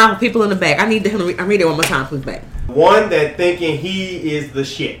more time for people in the back. I need to read it one more time, please, back. One that thinking he is the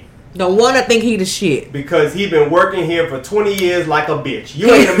shit. The one that think he the shit. Because he been working here for 20 years like a bitch. You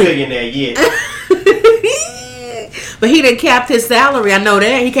ain't a millionaire yet. But he done capped his salary. I know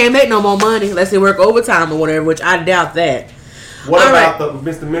that. He can't make no more money unless he work overtime or whatever, which I doubt that. What about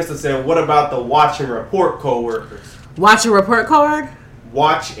Mr. Mister said, what about the watch and report coworkers? Watch and report card?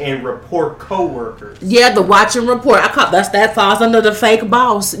 Watch and report coworkers. Yeah, the watch and report. That falls under the fake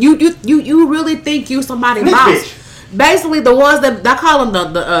boss. You really think you somebody boss? Bitch. Basically, the ones that I call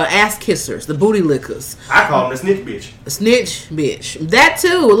them the ass kissers, the booty lickers. I call them the snitch bitch. The snitch bitch. That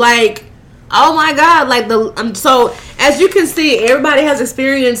too. Like, oh my God. Like so as you can see, everybody has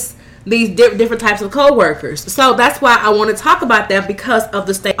experienced these different types of co-workers. So that's why I want to talk about that, because of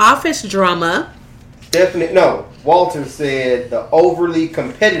the state office drama. Definitely. No, Walter said the overly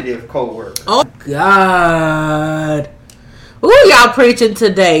competitive co-worker. Oh God. Who y'all preaching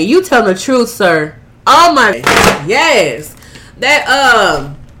today? You tell the truth, sir. Oh my, yes.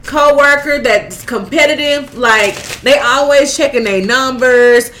 That co-worker that's competitive, like they always checking their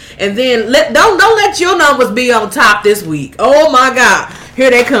numbers, and then don't let your numbers be on top this week. Oh my God, here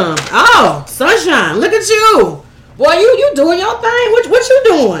they come. Oh, sunshine, look at you, boy. You doing your thing. What you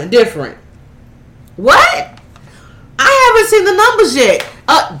doing different? What? I haven't seen the numbers yet.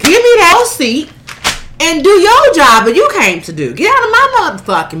 Give me that seat and do your job that you came to do. Get out of my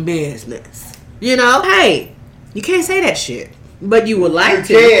motherfucking business. You know, hey, you can't say that shit. But you would like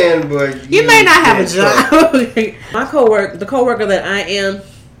to. You can, but you may not have a job. The coworker that I am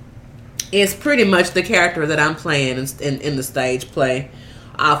is pretty much the character that I'm playing in the stage play,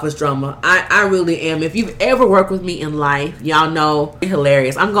 Office Drama. I really am. If you've ever worked with me in life, y'all know it's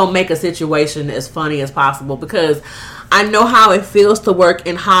hilarious. I'm gonna make a situation as funny as possible, because I know how it feels to work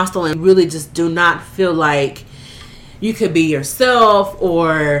in hostel and really just do not feel like you could be yourself,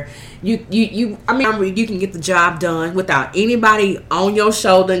 or you can get the job done without anybody on your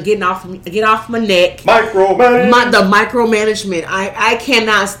shoulder and get off my neck. The micromanagement. I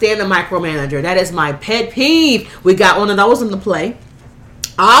cannot stand a micromanager. That is my pet peeve. We got one of those in the play.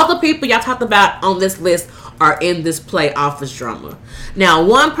 All the people y'all talked about on this list are in this play, Office Drama. Now,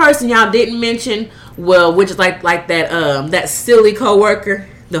 one person y'all didn't mention, which is like that silly coworker,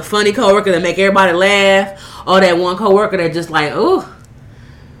 the funny coworker that make everybody laugh, or that one coworker that just like, ooh.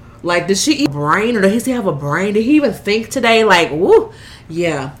 Like, did she eat a brain, or does he have a brain? Did he even think today? Like, woo,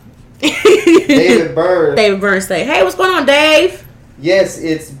 yeah. David Burns say, "Hey, what's going on, Dave?" Yes,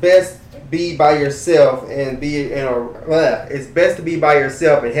 it's best be by yourself and it's best to be by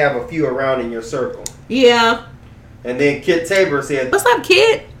yourself and have a few around in your circle. Yeah. And then Kit Tabor said, "What's up,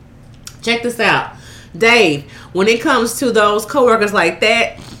 Kit? Check this out, Dave. When it comes to those coworkers like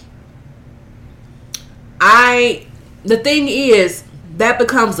that, the thing is." That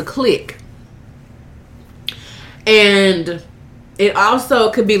becomes a clique. And it also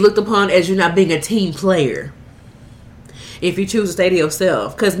could be looked upon as you not being a team player if you choose to stay to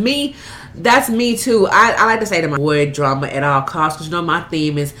yourself. Because that's me too. I like to say to my avoid drama at all costs, because you know my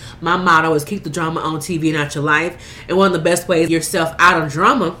motto is keep the drama on TV and not your life. And one of the best ways to get yourself out of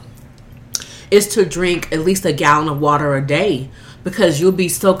drama is to drink at least a gallon of water a day. Because you'll be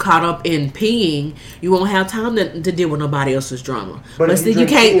so caught up in peeing, you won't have time to deal with nobody else's drama. But if you drink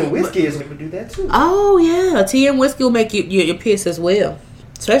tea and whiskey, we would do that too. Oh yeah, tea and whiskey will make you piss as well,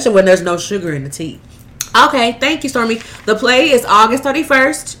 especially when there's no sugar in the tea. Okay, thank you, Stormy. The play is August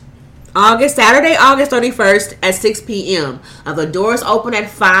 31st, Saturday, August 31st at 6 p.m. The doors open at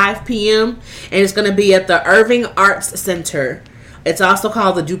 5 p.m. and it's going to be at the Irving Arts Center. It's also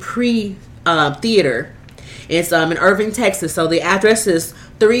called the Dupree Theater. It's in Irving, Texas. So the address is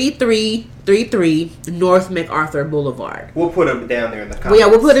 3333 North MacArthur Boulevard. We'll put them down there in the comments. Well, yeah,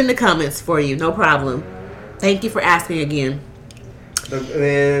 we'll put it in the comments for you. No problem. Thank you for asking again.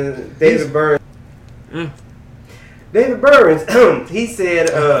 Then David Burns. David Burns, he said,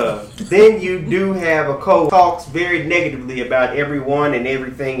 then you do have a talks very negatively about everyone and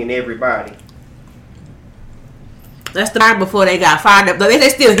everything and everybody. That's the night before they got fired up. They're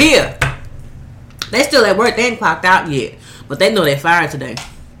still here. They still at work. They ain't clocked out yet. But they know they're fired today.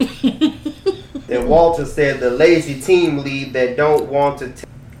 Then Walter said the lazy team lead that don't want to take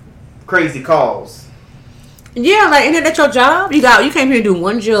crazy calls. Yeah, like, isn't that your job? You came here to do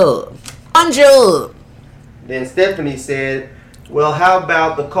one job. One job. Then Stephanie said, well, how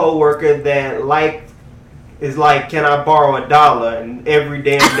about the coworker that is like, can I borrow $1 and every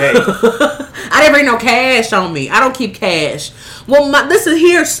damn day? I didn't bring no cash on me. I don't keep cash. Well, this is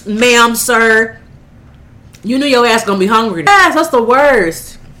here, ma'am, sir. You knew your ass gonna be hungry. Yes, that's the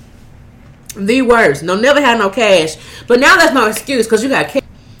worst. The worst. No, never had no cash. But now that's no excuse, because you got cash.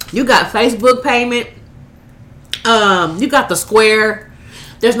 You got Facebook payment. You got the Square.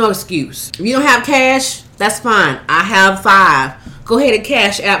 There's no excuse. If you don't have cash, that's fine. I have $5. Go ahead and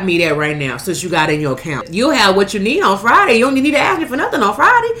cash app me that right now, since you got it in your account. You'll have what you need on Friday. You don't need to ask me for nothing on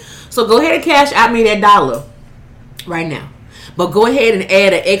Friday. So go ahead and cash app me that $1 right now. But go ahead and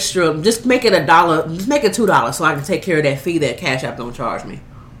add an extra. Just make it $1. Just make it $2 so I can take care of that fee that Cash App gonna charge me.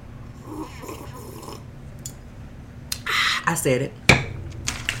 I said it.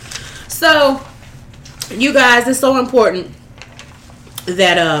 So, you guys, it's so important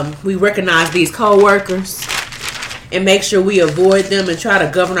that we recognize these co-workers and make sure we avoid them and try to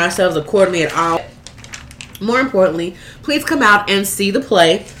govern ourselves accordingly at all. More importantly, please come out and see the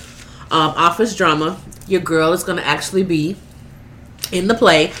play, office drama. Your girl is going to actually be in the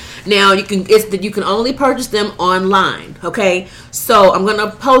play. Now you can only purchase them online. Okay, so I'm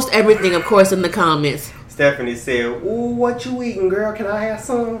gonna post everything, of course, in the comments. Stephanie said, "Ooh, what you eating, girl? Can I have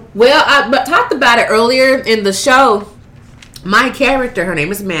some?" Well, I talked about it earlier in the show. My character, her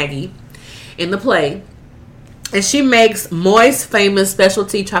name is Maggie, in the play, and she makes Moist famous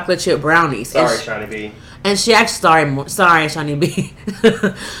specialty chocolate chip brownies. Sorry, Shawnee B. And she actually sorry, Shawnee B.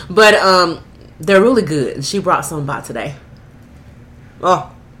 But they're really good. And she brought some by today.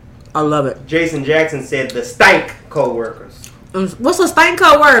 Oh, I love it. Jason Jackson said the stank co-workers. What's a stank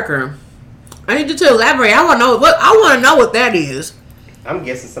co-worker? I need you to elaborate. I want to know what that is. I'm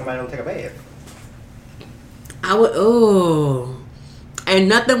guessing somebody don't take a bath. And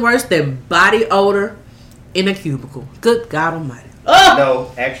nothing worse than body odor in a cubicle. Good God Almighty. Oh!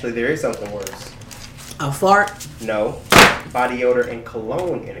 No, actually, there is something worse. A fart? No, body odor and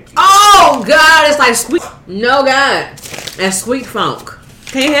cologne in a cubicle. Oh God, it's like sweet. No God, and sweet funk.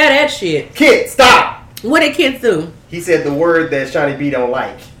 Can't have that shit. Kid, stop! What did kids do? He said the word that Shawnee B don't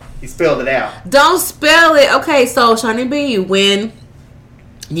like. He spelled it out. Don't spell it. Okay, so Shawnee B, when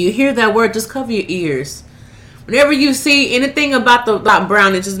you hear that word, just cover your ears. Whenever you see anything about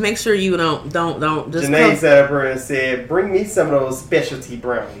brownie, just make sure you don't. Just Janae sat up here and said, "Bring me some of those specialty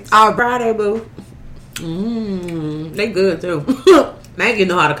brownies." All right, boo. They good too. Maggie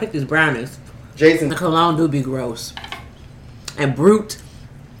know how to cook these brownies. Jason, The cologne do be gross. And Brute.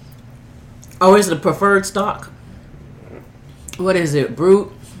 Oh, is it a preferred stock? What is it?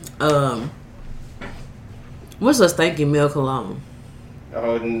 Brute. What's a stinky male cologne?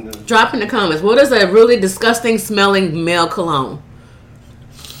 Drop in the comments. What is a really disgusting smelling male cologne?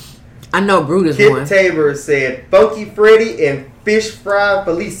 I know Brute is Kit one. Tabor said Funky Freddy and Fish Fry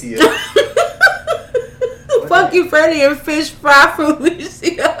Felicia. Funky Freddy and Fish Fry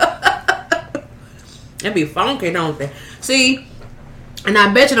Felicia. That'd be funky, don't they? See, and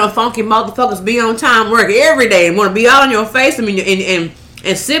I bet you them funky motherfuckers be on time work every day and want to be all in your face and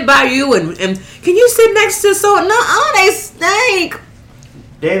sit by you and can you sit next to they stink.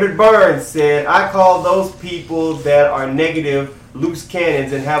 David Burns said, "I call those people that are negative loose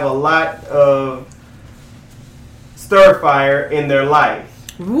cannons and have a lot of stir fire in their life.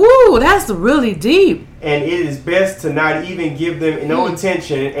 Woo, that's really deep. And it is best to not even give them no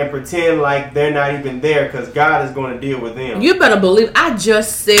attention and pretend like they're not even there because God is going to deal with them." You better believe I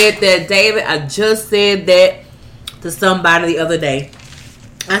just said that, David. I just said that to somebody the other day.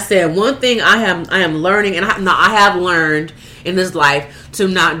 I said one thing I am learning, and I have learned in this life to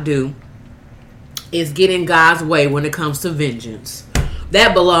not do is get in God's way when it comes to vengeance.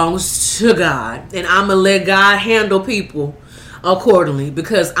 That belongs to God, and I'm gonna let God handle people accordingly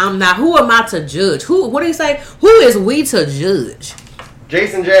because I'm not. Who am I to judge? What do you say? Who is we to judge?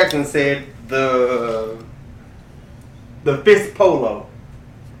 Jason Jackson said the fist polo.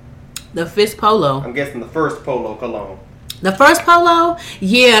 The fist polo. I'm guessing the first polo cologne. The first polo?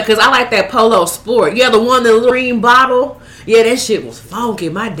 Yeah, because I like that polo sport. Yeah, the one, the green bottle. Yeah, that shit was funky.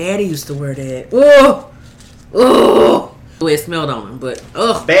 My daddy used to wear that. Oh, the way it smelled on him, but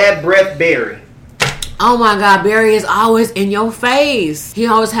ugh. Bad Breath Barry. Oh my God, Barry is always in your face. He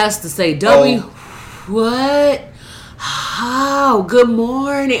always has to say, what? How? Good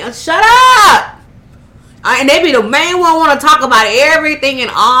morning. Shut up. And they be the main one want to talk about everything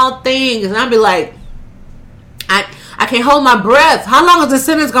and all things. And I'll be like, I can't hold my breath. How long is the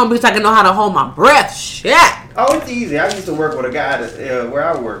sentence going to be so I can know how to hold my breath? Shit. Oh, it's easy. I used to work with a guy where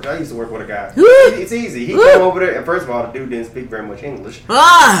I worked. I used to work with a guy. Woo. It's easy. He come over there, and first of all, the dude didn't speak very much English.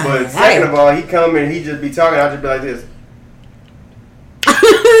 But second of all, he come and he just be talking. I'll just be like this.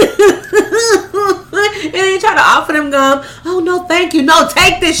 And then you try to offer them gum. Oh, no, thank you. No,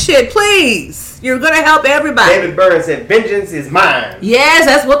 take this shit, please. You're going to help everybody. David Burns said, "Vengeance is mine." Yes,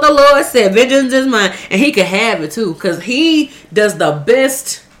 that's what the Lord said. Vengeance is mine. And he can have it, too, because he does the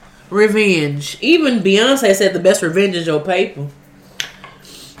best revenge. Even Beyonce said the best revenge is your paper.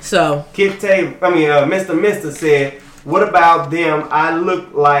 So. Mr. Mister said, "What about them? I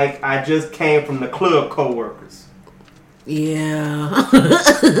look like I just came from the club co-workers." Yeah.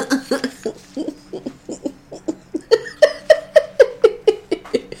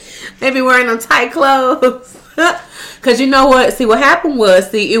 They be wearing them tight clothes. Cause you know what? See, what happened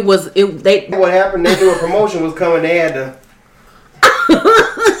was, what happened? They knew a promotion was coming. They had to.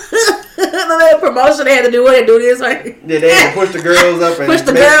 The promotion, they had to do what? They do this, right? Yeah, they had to push the girls up and push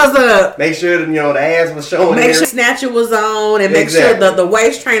the girls up. Make sure that the ass was showing. Make sure snatcher was on, and make sure the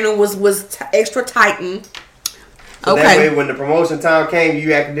waist trainer was extra tightened. So Okay. that way, when the promotion time came,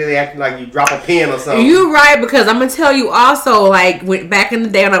 you acting like you drop a pin or something. You're right, because I'm gonna tell you also, like back in the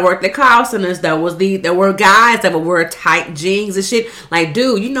day when I worked at call centers, there were guys that would wear tight jeans and shit. Like,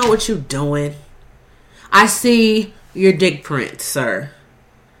 dude, you know what you doing? I see your dick print, sir.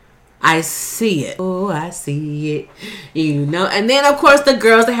 I see it. Oh, I see it. You know, and then of course the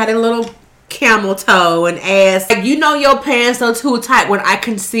girls that had a little camel toe and ass. Like, you know your pants are too tight when I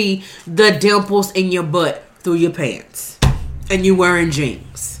can see the dimples in your butt through your pants, and you wearing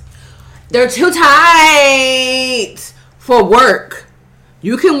jeans. They're too tight for work.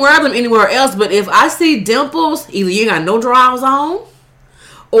 You can wear them anywhere else, but if I see dimples, either you ain't got no drawers on,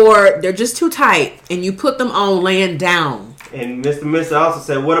 or they're just too tight, and you put them on laying down. And Mr. also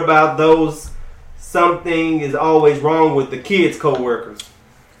said, what about those something is always wrong with the kids' co-workers?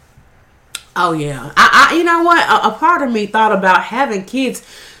 Oh yeah, I you know what? A part of me thought about having kids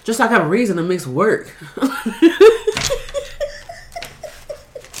just like a reason to miss work.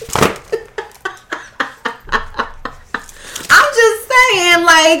 And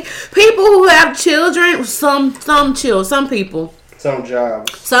like people who have children, some people, Some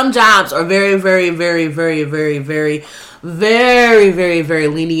jobs. some jobs are very, very, very, very, very, very, very, very, very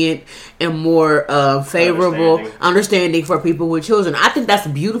lenient and more favorable, understanding for people with children. I think that's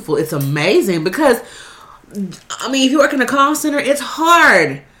beautiful. It's amazing because, I mean, if you work in a call center, it's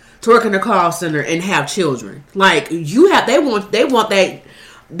hard to work in a call center and have children. Like they want that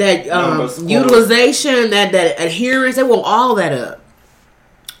utilization, that adherence. They want all that up.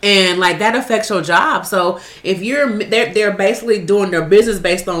 And like that affects your job. So if they're basically doing their business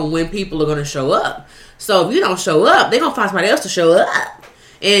based on when people are going to show up. So if you don't show up, they're going to find somebody else to show up.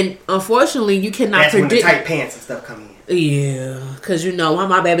 And unfortunately, you cannot predict. That's when the tight pants and stuff come in. Yeah, because you know,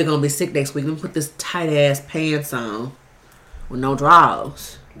 my baby going to be sick next week. Let me put this tight ass pants on with no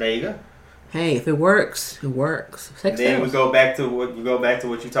drawers. There you go. Hey, if it works, it works. Sex Then sells. we go back to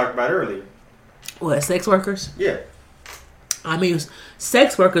what you talked about earlier. What, sex workers? Yeah. I mean,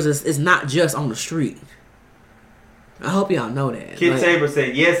 sex workers is not just on the street. I hope y'all know that. Kid Tabor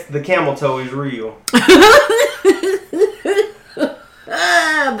said, yes, the camel toe is real.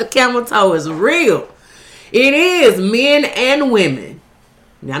 The camel toe is real. It is, men and women.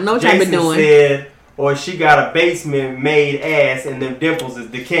 Y'all know what y'all been Jason doing. said, or she got a basement made ass and them dimples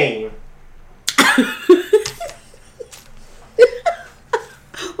is decaying.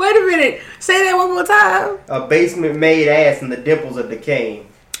 Wait a minute. Say that one more time. A basement made ass and the dimples are decaying.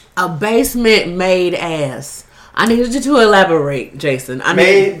 A basement made ass. I need you to elaborate, Jason.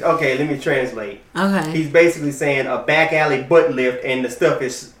 Okay, let me translate. Okay. He's basically saying a back alley butt lift and the stuff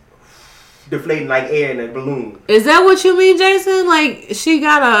is deflating like air in a balloon. Is that what you mean, Jason? Like she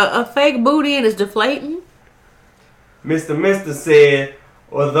got a fake booty and it's deflating? Mr. said,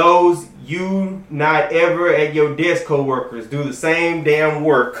 or those you not ever at your desk co-workers do the same damn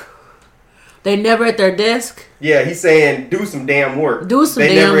work. They never at their desk? Yeah, he's saying do some damn work. Do some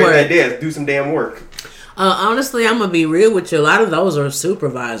they damn never work. at their desk. Do some damn work. Honestly, I'm gonna be real with you. A lot of those are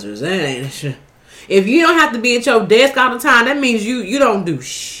supervisors. That ain't. If you don't have to be at your desk all the time, that means you don't do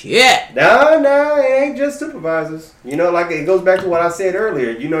shit. No, it ain't just supervisors. You know, like it goes back to what I said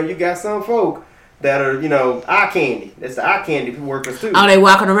earlier. You know, you got some folk that are, eye candy. That's the eye candy workers too. Oh, they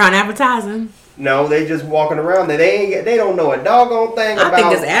walking around advertising? No, they just walking around. They don't know a doggone thing about. I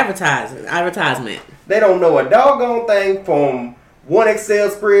think it's advertisement. They don't know a doggone thing from one Excel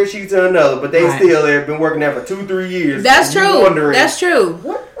spreadsheet to another, but they Right. still have been working there for 2-3 years. That's You true. Wondering, That's true.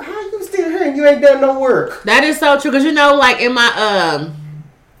 What? How you still here and you ain't done no work? That is so true. Because you know, like in my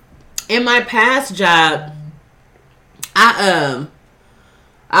past job, I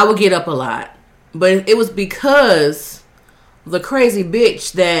would get up a lot, but it was because the crazy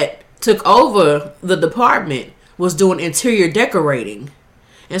bitch that took over the department was doing interior decorating,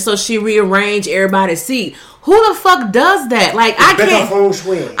 and so she rearranged everybody's seat. Who the fuck does that? Like I can't. Feng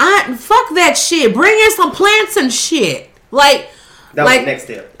Shui. Fuck that shit. Bring in some plants and shit. Like That was the next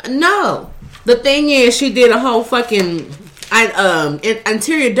step. No. The thing is, she did a whole fucking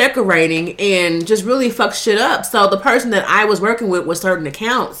interior decorating and just really fucked shit up. So the person that I was working with certain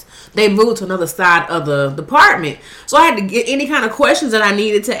accounts, they moved to another side of the department. So I had to get any kind of questions that I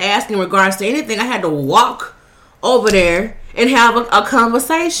needed to ask in regards to anything. I had to walk over there and have a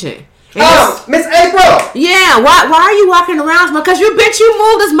conversation. And Miss April! yeah, why are you walking around? Because you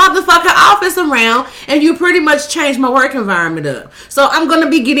moved this motherfucking office around and you pretty much changed my work environment up. So I'm going to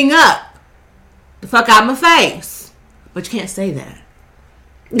be getting up the fuck out my face. But you can't say that.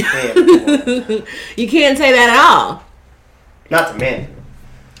 You can't say that at all. Not to management.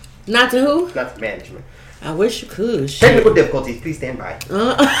 Not to who? Not to management. I wish you could. Shit. Technical difficulties, please stand by.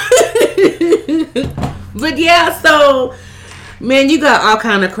 But yeah, so man, you got all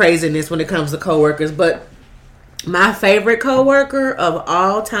kind of craziness when it comes to coworkers, but my favorite coworker of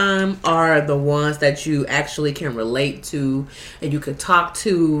all time are the ones that you actually can relate to and you can talk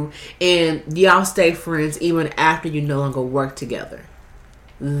to, and y'all stay friends even after you no longer work together.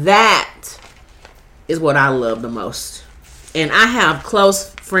 That is what I love the most. And I have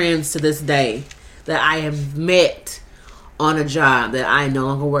close friends to this day that I have met on a job that I no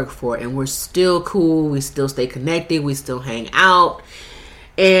longer work for, and we're still cool. We still stay connected. We still hang out.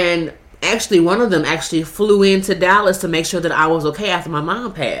 And actually, one of them actually flew into Dallas to make sure that I was okay after my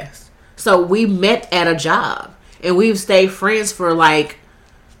mom passed. So we met at a job, and we've stayed friends for like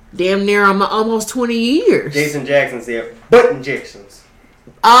damn near almost 20 years. Jason Jackson said butt injections.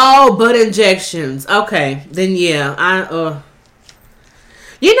 Oh, butt injections. Okay, then yeah,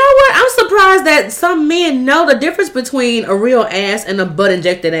 you know what? I'm surprised that some men know the difference between a real ass and a butt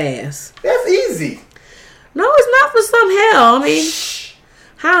injected ass. That's easy. No, it's not for some hell. I mean,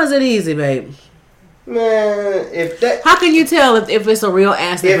 how is it easy, babe? Man, how can you tell if it's a real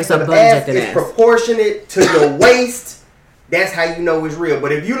ass and if it's a butt injected ass? If it's proportionate to your waist, that's how you know it's real.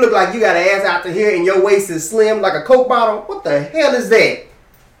 But if you look like you got an ass out to here and your waist is slim like a Coke bottle, what the hell is that?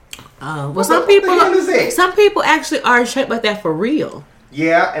 Well, some people actually are shaped like that for real.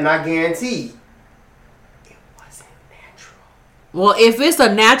 Yeah, and I guarantee it wasn't natural. Well, if it's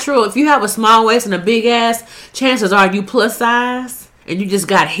a natural, if you have a small waist and a big ass, chances are you plus size and you just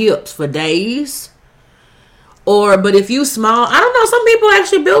got hips for days. But if you small, I don't know. Some people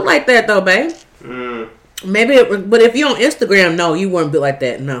actually build like that though, babe. But if you on Instagram, no, you weren't built like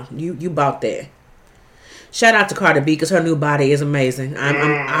that. No, you bought that. Shout out to Cardi B because her new body is amazing.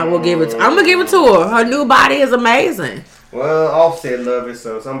 I will give it. I'm gonna give it to her. Her new body is amazing. Well, Offset love it,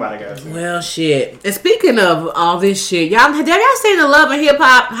 so somebody got to. Well, shit. And speaking of all this shit, have y'all seen the Love and Hip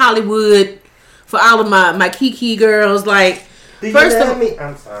Hop Hollywood for all of my Kiki girls? Like, first of all,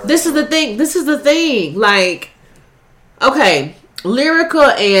 I'm sorry. This is the thing. Like, okay,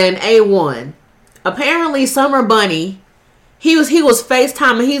 Lyrica and A1. Apparently, Summer Bunny, he was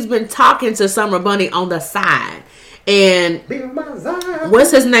FaceTiming. He's been talking to Summer Bunny on the side. And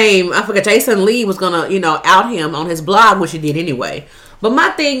what's his name? I forget. Jason Lee was gonna, out him on his blog, which he did anyway. But my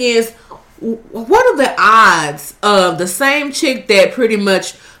thing is, what are the odds of the same chick that pretty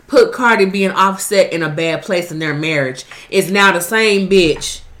much put Cardi B and Offset in a bad place in their marriage is now the same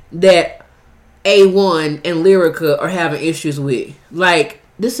bitch that A1 and Lyrica are having issues with? Like,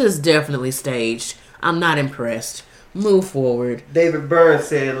 this is definitely staged. I'm not impressed. Move forward. David Burns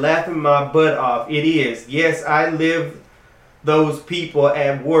said, laughing my butt off. It is. Yes, I live those people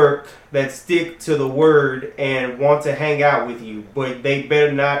at work that stick to the word and want to hang out with you, but they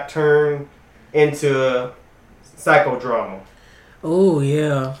better not turn into psychodrama. Oh,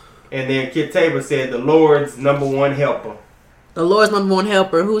 yeah. And then Kit Tabor said, the Lord's number one helper. The Lord's number one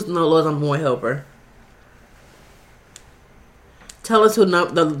helper? Who's the Lord's number one helper? Tell us who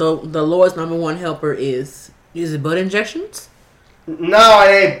the Lord's number one helper is. Is it butt injections? No, it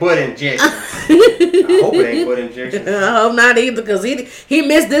ain't butt injections. I hope it ain't butt injections. I hope not either, because he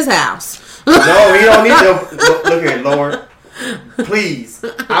missed this house. No, he don't need to. Look here, Lord. Please,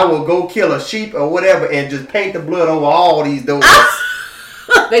 I will go kill a sheep or whatever and just paint the blood over all these doors.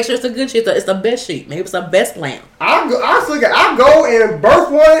 Make sure it's a good sheep. It's the best sheep. Maybe it's the best lamb. I'll go and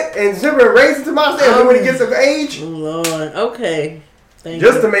birth one and simply raise it to myself when it gets of age. Lord, okay.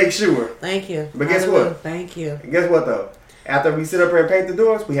 Just to make sure. Thank you. But guess what? Thank you. Guess what though? After we sit up here and paint the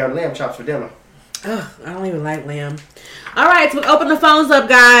doors, we have lamb chops for dinner. Oh, I don't even like lamb. All right, so we open the phones up,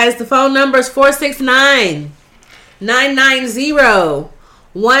 guys. The phone number is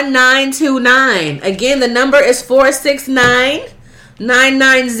 469-990-1929. Again, the number is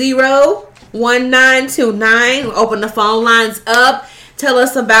 469-990-1929. We'll open the phone lines up. Tell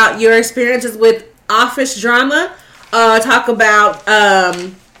us about your experiences with office drama. Talk about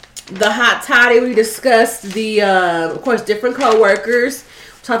the hot toddy. We discussed of course, different coworkers.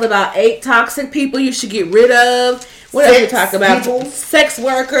 Talked about 8 toxic people you should get rid of. What else we talked about? People. Sex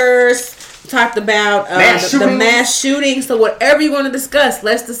workers. We talked about the mass shooting. So whatever you want to discuss,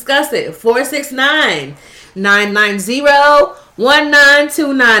 let's discuss it.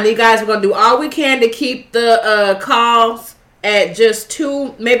 469-990-1929. You guys, we're going to do all we can to keep the calls at just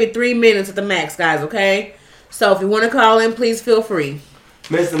 2, maybe 3 minutes at the max, guys, okay? So if you want to call in, please feel free.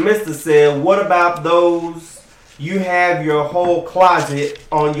 Mr. said, what about those you have your whole closet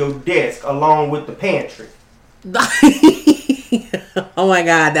on your desk along with the pantry? Oh my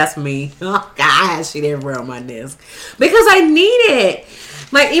God, that's me. Oh God, I have shit everywhere on my desk. Because I need it.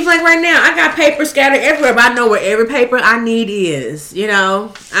 Like, even like right now, I got paper scattered everywhere, but I know where every paper I need is. You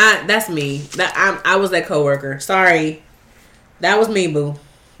know, that's me. I was that coworker. Sorry, that was me, boo.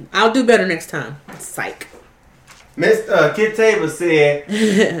 I'll do better next time. Psych. Miss Kit Tabor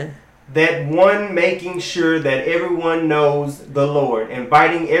said that one making sure that everyone knows the Lord,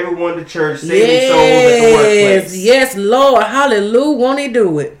 inviting everyone to church, saving souls at the workplace. Yes, Lord, hallelujah, won't He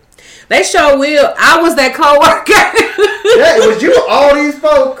do it? They sure will. I was that coworker. Yeah, it was you. All these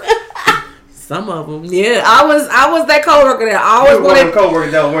folk. Some of them, yeah. I was that coworker that always You were one wanted. of them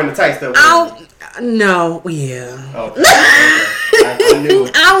coworkers that was wearing the tight stuff. No, yeah. Okay. I knew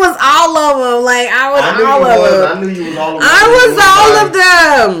it. I was all of them. Like I was all of them. I knew you was all of them. I was all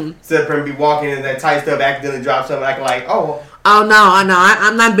of them. Sit up and be walking in that tight stuff, accidentally drop something, like, oh. Oh no, I know.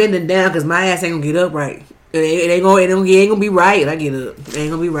 I'm not bending down because my ass ain't gonna get up right. It ain't gonna be right. I get up. It ain't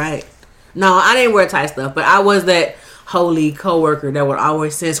gonna be right. No, I didn't wear tight stuff, but I was that holy coworker that would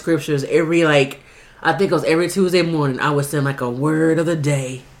always send scriptures every I think it was every Tuesday morning. I would send like a word of the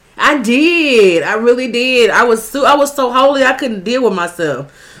day. I did. I really did. I was so holy I couldn't deal with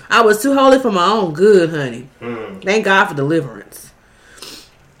myself. I was too holy for my own good, honey. Thank God for deliverance.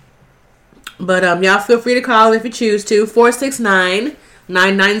 But y'all feel free to call if you choose to.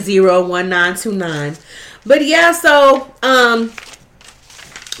 469-990-1929. But yeah, so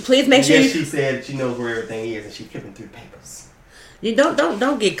please make sure Yes, she said she knows where everything is and she's flipping through the papers. you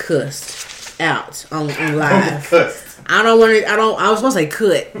don't get cussed out on live. Cussed. I was gonna say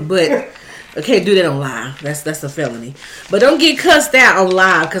cut, but I can't do that on live. That's a felony. But don't get cussed out on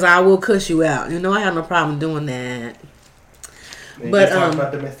live because I will cuss you out. You know I have no problem doing that. And But, just talk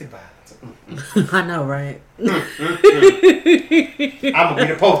about domestic violence. I know, right? I'm gonna be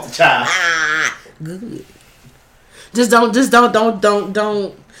the poster child. Good. Just don't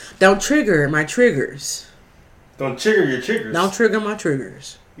trigger my triggers. Don't trigger your triggers. Don't trigger my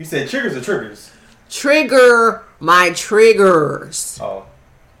triggers. You said triggers or triggers? Trigger my triggers. Oh.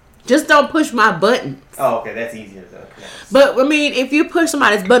 Just don't push my buttons. Oh, okay, that's easier though. But I mean, if you push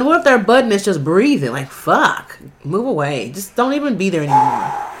somebody's button, what if their button is just breathing? Like, fuck, move away. Just don't even be there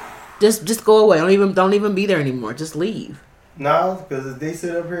anymore. Just go away. Don't even be there anymore. Just leave. No, because if they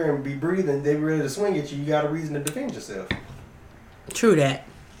sit up here and be breathing, they ready to swing at you. You got a reason to defend yourself. True that.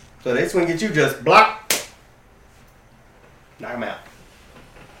 So they swing at you, just block, knock them out.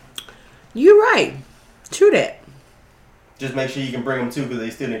 You're right. True that. Just make sure you can bring them too, because they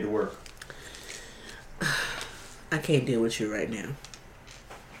still need to work. I can't deal with you right now.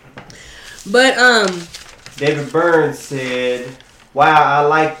 But David Burns said, "Wow, I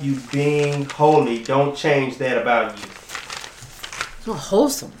like you being holy. Don't change that about you." so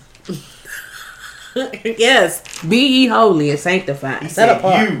wholesome. Yes, be ye holy and sanctified. He Set said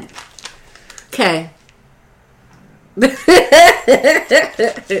apart. you. Okay.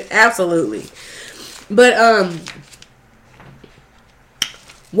 Absolutely. But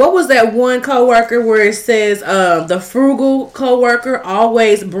what was that one coworker where it says the frugal coworker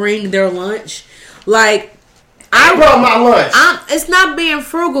always bring their lunch? Like I brought my lunch. it's not being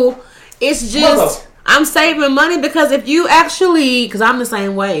frugal. It's just Mother. I'm saving money because if you actually, because I'm the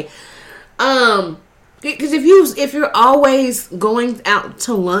same way. Because if you're always going out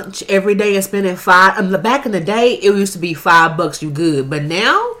to lunch every day and spending back in the day it used to be $5 you good, but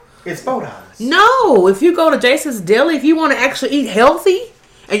now It's $4. no. If you go to Jason's Deli, if you want to actually eat healthy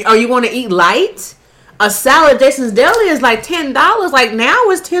or you want to eat light, a salad at Jason's Deli is like $10. Like now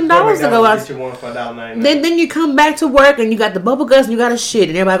it's $10 to go out. Get your one for $1.99. Then you come back to work and you got the bubble guts and you got a shit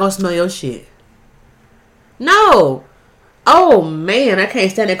and everybody gonna smell your shit. No. Oh man, I can't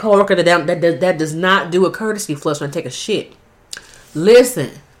stand that coworker that does not do a courtesy flush when I take a shit.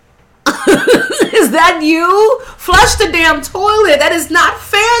 Listen. Is that you? Flush the damn toilet. That is not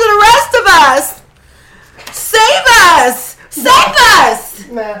fair to the rest of us. Save us. Save us.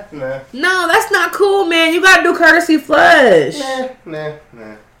 Nah. No, that's not cool, man. You gotta do courtesy flush. Nah.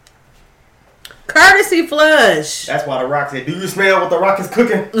 Courtesy flush. That's why The Rock said, "Do you smell what The Rock is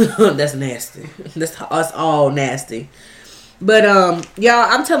cooking?" That's nasty. That's all nasty. But y'all,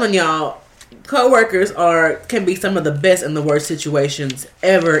 I'm telling y'all, coworkers can be some of the best in the worst situations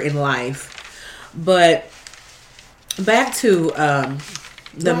ever in life. But back to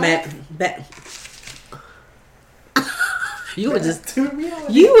you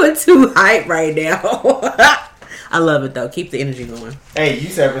were too hype right now. I love it though. Keep the energy going. Hey, you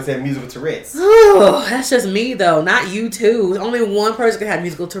said musical Tourette's. Oh, that's just me though, not you too. Only one person can have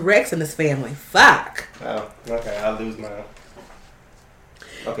musical Tourette's in this family. Fuck. Oh, okay. I'll lose mine.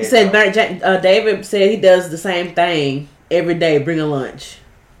 Okay. He said David said he does the same thing every day. Bring a lunch.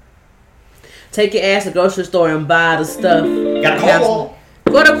 Take your ass to the grocery store and buy the stuff. Got a call.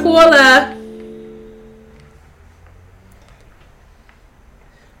 Go to caller.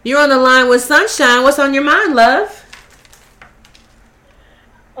 You're on the line with Sunshine. What's on your mind, love?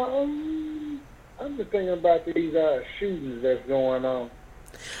 I'm just thinking about these shootings that's going on.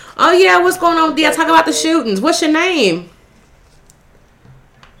 Oh, yeah. What's going on? Yeah, talk about the shootings. What's your name?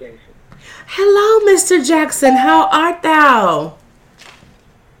 Jason. Hello, Mr. Jackson. How art thou?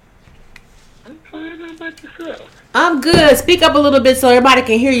 I'm fine. How about yourself? I'm good. Speak up a little bit so everybody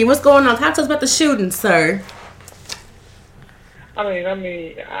can hear you. What's going on? Talk to us about the shooting, sir.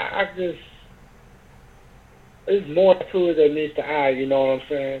 I just, there's more to it than meets the eye, you know what I'm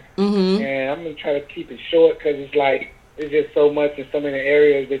saying? Mm-hmm. And I'm going to try to keep it short because it's like, it's just so much in so many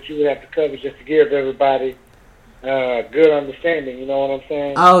areas that you would have to cover just to give everybody good understanding, you know what I'm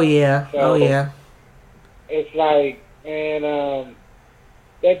saying? Oh, yeah. So, Oh, yeah. It's like, and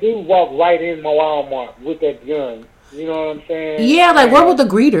that dude walked right in my Walmart with that gun, you know what I'm saying? Yeah, like, and where were the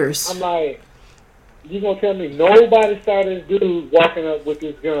greeters? I'm like, you gonna tell me nobody saw this dude walking up with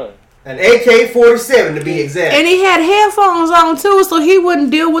this gun? An AK-47 to be exact. And he had headphones on, too, so he wouldn't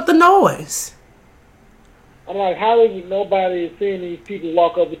deal with the noise. I'm like, how is it nobody is seeing these people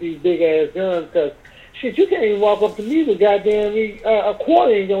walk up with these big-ass guns? Because, shit, you can't even walk up to me with goddamn a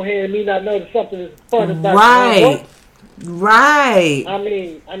quarter in your hand and me not notice something is funny about Right. Right. I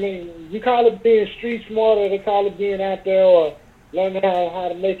mean, you call it being street smart, or they call it being out there, or learning how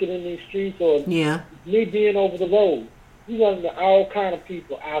to make it in these streets, or Yeah. me being over the road. You run into all kind of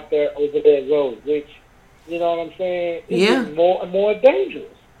people out there over that road, which, you know what I'm saying? It's Yeah. getting more and more dangerous.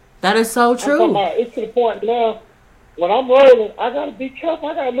 That is so I'm talking true. about, it's to the point now, when I'm rolling, I gotta be careful.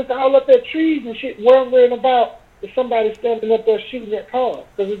 I gotta look all up at trees and shit, worrying about if somebody's standing up there shooting at cars.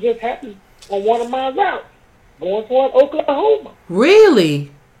 Because it just happened on one of my routes, going toward Oklahoma.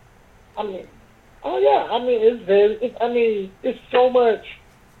 Really? I mean, oh yeah. I mean, it's so much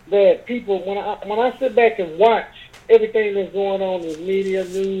that people, when I sit back and watch everything that's going on in media,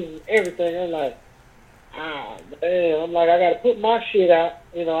 news, and everything, I'm like, man, I'm like, I gotta put my shit out.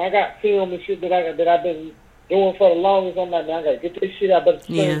 You know, I got film and shit that I've been doing for the longest. I'm like, man, I gotta get this shit out. But at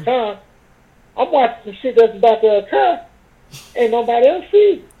the same time, I'm watching some shit that's about to occur, and nobody else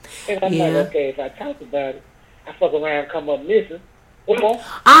sees it. And I'm like, okay, if I talk about it, I fuck around and come up missing.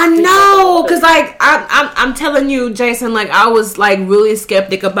 I know, cause like I'm telling you, Jason, like I was like really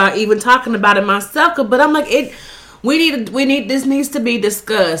skeptic about even talking about it myself, but I'm like this needs to be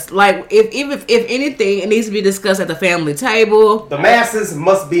discussed. Like if anything, it needs to be discussed at the family table. The masses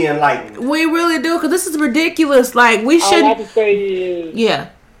must be enlightened. We really do, cause this is ridiculous. Like we should. All I can say is, yeah.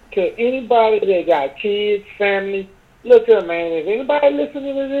 To anybody that got kids, family, look here, man. If anybody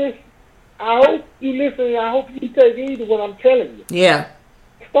listening to this, I hope you listen. I hope you take heed to what I'm telling you. Yeah.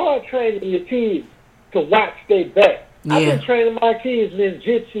 Start training your kids to watch their back. Yeah. I've been training my kids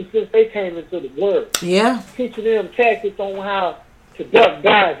ninjutsu since they came into the world. Yeah. Teaching them tactics on how to duck,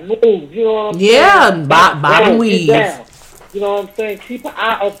 dive, move. You know what I'm yeah. saying? Bottom weave. You know what I'm saying? Keep an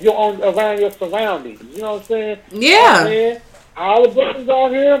eye up around your surroundings. You know what I'm saying? Yeah. Man, all the brothers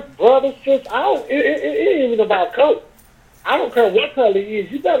out here, brothers, sisters, it ain't even about color. I don't care what color it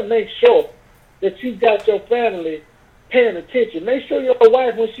is. You better make sure that you got your family paying attention. Make sure your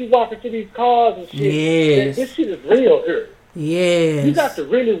wife, when she walking to these cars and shit, that this shit is real here. Yes. You got to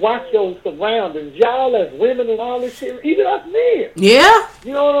really watch your surroundings. Y'all as women and all this shit, even us men. Yeah.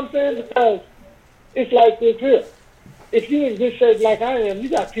 You know what I'm saying? Because it's like this here. If you in good shape like I am, you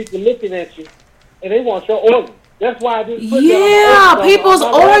got people looking at you and they want your organs. That's why I didn't put that on people's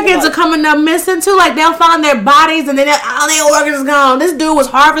organs are coming up missing too. Like they'll find their bodies and then all their organs gone. This dude was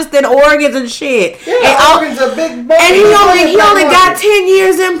harvesting organs and shit. Yeah, and organs are big. And he only got 10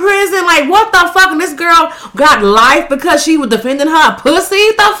 years in prison. Like what the fuck? And this girl got life because she was defending her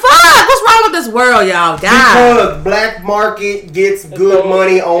pussy. The fuck? What's wrong with this world, y'all? God. Because black market gets good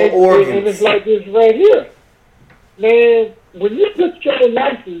money on organs. And it's like this right here, man. When you put your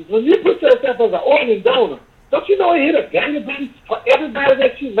license, when you put yourself as an organ donor. Don't you know it hit a database for everybody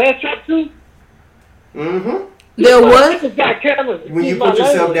that you match up to? Mm-hmm. There was? When you put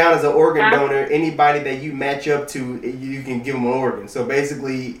yourself down as an organ donor, anybody that you match up to, you can give them an organ. So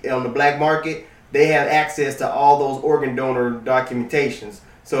basically, on the black market, they have access to all those organ donor documentations.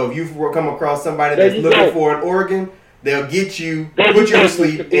 So if you come across somebody that's looking for an organ, they'll get you, put you to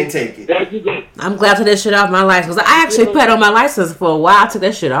sleep, and take it. I'm glad I took that shit off my license. I actually put on my license for a while. I took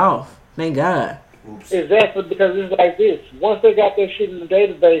that shit off. Thank God. Oops. Exactly, because it's like this. Once they got that shit in the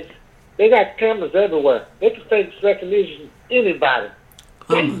database, they got cameras everywhere. They can face recognition anybody.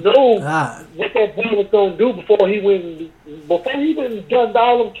 They know what that boy was gonna do before he went and done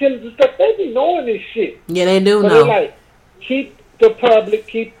all them killings and stuff. They be knowing this shit. Yeah, they do but know. They like keep the public,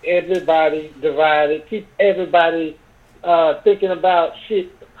 keep everybody divided, keep everybody thinking about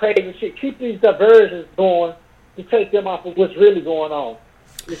shit, crazy shit. Keep these diversions going to take them off of what's really going on.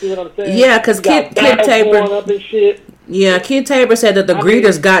 You see what I'm saying? Yeah, because Kid Tabor. Going up and shit. Yeah, Kid Tabor said that the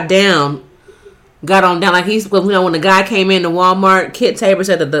greeters got on down. Like when the guy came into Walmart, Kid Tabor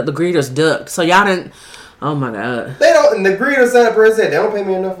said that the greeters ducked. So y'all didn't. Oh my God. They don't. And the greeter sat up and said, "They don't pay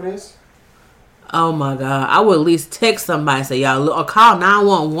me enough for this." Oh my God. I would at least text somebody and say, y'all, or call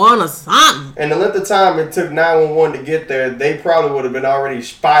 911 or something. And the length of time it took 911 to get there, they probably would have been already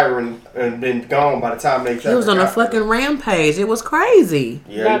spiraling and been gone by the time they. He was on a fucking rampage. It was crazy.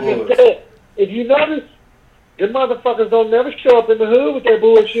 Yeah, he was. If you notice, the motherfuckers don't never show up in the hood with that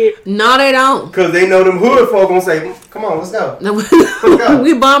bullshit. No, they don't. Because they know them hood folk gonna say, "Come on, let's go."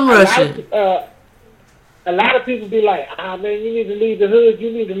 We bum rushing. A lot of people be like, man, you need to leave the hood.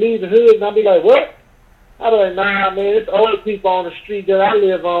 You need to leave the hood. And I'll be like, what? I'll be like, nah, man, it's old people on the street that I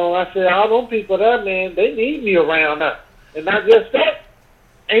live on. I said, all them people there, man, they need me around us. And not just that.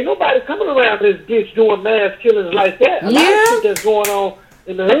 Ain't nobody coming around this bitch doing mass killings like that. A lot of shit that's going on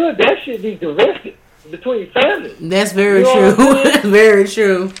in the hood, that shit be directed between families. That's very true. That's very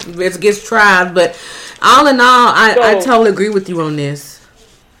true. It gets tried, but all in all, I totally agree with you on this.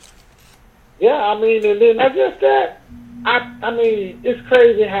 Yeah, I mean, and then not just that. I mean, it's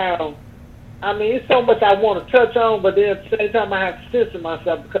crazy how, I mean, it's so much I want to touch on, but then at the same time I have to censor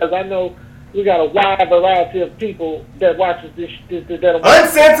myself because I know we got a wide variety of people that watches this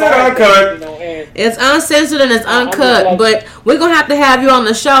uncensored, uncut. You know, and it's uncensored and it's uncut, but we're gonna have to have you on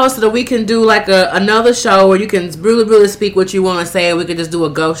the show so that we can do like another show where you can really, really speak what you want to say. We can just do a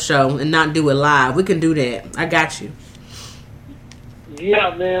ghost show and not do it live. We can do that. I got you.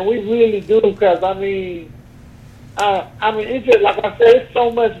 Yeah, man, we really do because I mean, it's just like I said, it's so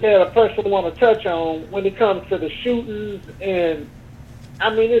much that a person want to touch on when it comes to the shootings, and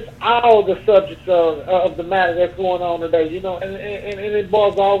I mean, it's all the subjects of the matter that's going on today, you know, and it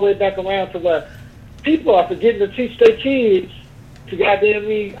boils all the way back around to where people are forgetting to teach their kids to goddamn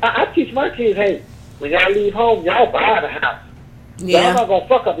me. I teach my kids, hey, when y'all leave home, y'all buy the house. Yeah. Y'all not gonna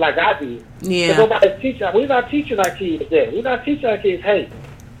fuck up like I did. Yeah. Nobody's teaching. We're not teaching our kids that. We're not teaching our kids, hey,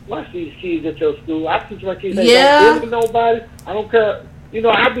 watch these kids at your school. I teach my kids, hey, don't bully nobody. I don't care. You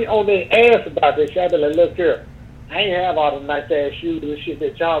know, I be on their ass about this shit. I be like, look here, I ain't have all the nice ass shoes and shit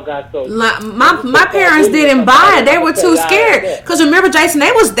that y'all got. So my parents didn't buy it. They were too scared. Because remember, Jason,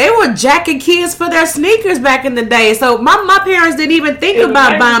 they were jacking kids for their sneakers back in the day. So my parents didn't even think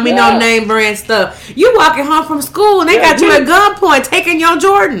about buying me no name brand stuff. You walking home from school and they got you at gunpoint taking your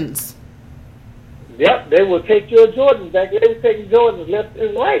Jordans. Yep, they will take your Jordans back. They were taking Jordans left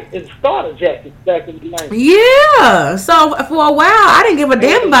and right and starter jackets back in the 90s. Yeah. So for a while, I didn't give a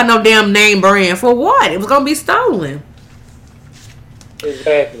damn about no damn name brand. For what? It was going to be stolen.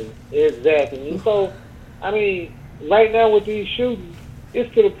 Exactly. And so, I mean, right now with these shootings,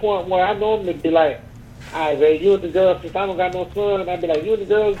 it's to the point where I normally be like, all right, man, you and the girls, since I don't got no son, I'd be like, you and the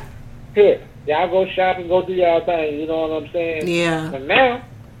girls, here, y'all go shopping, go do y'all thing, you know what I'm saying? Yeah. But now,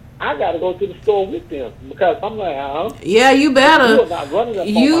 I gotta go to the store with them because I'm like, yeah, you better.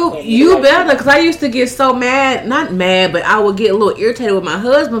 You better, because I used to get so mad, not mad, but I would get a little irritated with my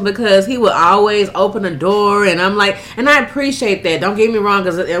husband because he would always open the door, and I'm like, and I appreciate that. Don't get me wrong,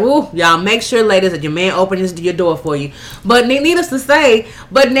 because y'all make sure, ladies, that your man opens your door for you. But needless to say,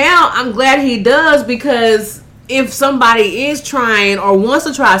 but now I'm glad he does because if somebody is trying or wants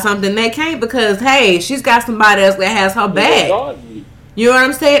to try something, they can't because hey, she's got somebody else that has her back. You know what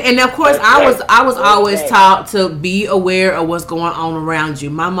I'm saying? And of course, I was always taught to be aware of what's going on around you.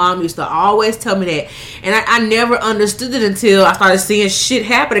 My mom used to always tell me that, and I never understood it until I started seeing shit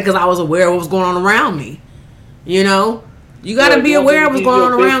happening because I was aware of what was going on around me. You know, you got to be aware of what's going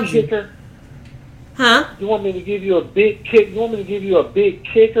on around you. Huh? You want me to give you a big kick? You want me to give you a big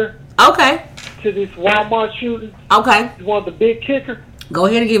kicker? Okay. To this Walmart shooting? Okay. You want the big kicker? Go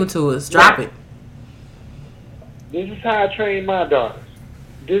ahead and give it to us. Drop it. This is how I train my daughters.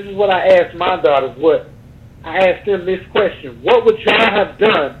 This is what I asked my daughters. I asked them this question. What would y'all have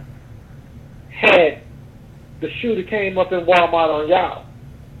done had the shooter came up in Walmart on y'all?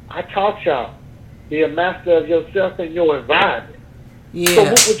 I taught y'all. Be a master of yourself and your environment. Yeah. So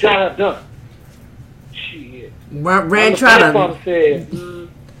what would y'all have done? Shit. Ran trying to...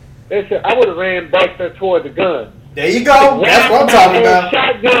 They said, I would have ran back there toward the gun. There you go. That's what I'm talking about.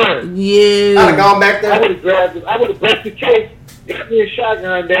 Shotgun. Yeah. I'd have gone back there. I would have grabbed it. I would have grabbed the case, got me a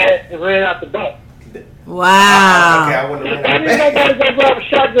shotgun, Dad, and ran out the back. Wow. Okay, I wouldn't have I ran didn't back. nobody go grab a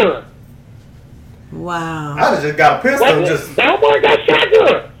shotgun. Wow. I'd have just got a pistol and just... Walmart got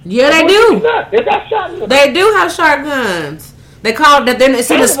shotgun. Yeah, they do. They got shotguns. They do have shotguns. They call it that. Then it's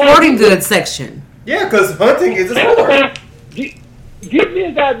in the sporting goods section. Yeah, because hunting is a sport. Give me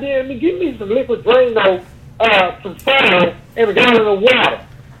a goddamn, give me some liquid Drano, some fire, and a gallon of water.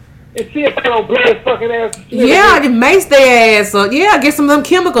 And see if I don't blow his fucking ass. Yeah, just mace their ass up. Yeah, get some of them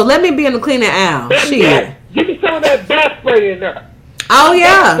chemicals. Let me be in the cleaning aisle. Shit. Give me some of that bat spray in there. Oh,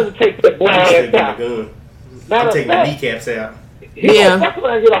 yeah. I'm gonna take that boy I'm ass taking the out. gun. Matter I'm of taking the fact, kneecaps out. he Yeah. gonna fuck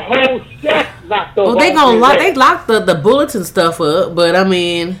around and get a whole shaft knocked over. Well, they gonna lock. They lock the bullets and stuff up. But I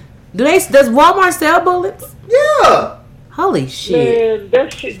mean, does Walmart sell bullets? Yeah. Holy shit! Man,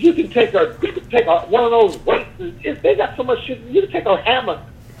 that shit, you can take one of those weights. If they got so much shit, you can take a hammer.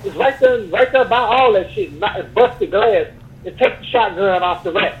 It's right there by all that shit. Not bust the glass and take the shotgun off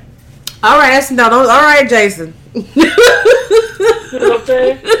the rack. All right, that's no. All right, Jason. You know what I'm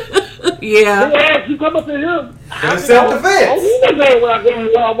saying? Yeah, Yeah, you come up in here. It's self-defense. I need a gun when I go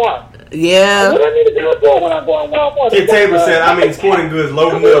to Walmart. yeah. What I need a gun for when I go to Walmart? Kid Tabor said, I mean, sporting goods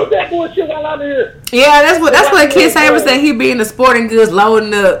loading up. That bullshit while I'm here. Yeah, that's what Kid Saber said. He be in the sporting goods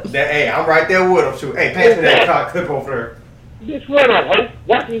loading up. Hey, I'm right there with him. Shoot. Hey, pass me that car clip over there. Bitch, run up, ho.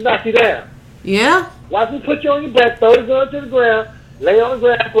 Watch me knock you down. Yeah. Watch me put you on your back, throw the gun to the ground, lay on the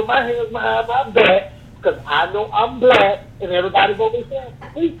ground, put my hands behind my back, because I know I'm black, and everybody gonna be saying,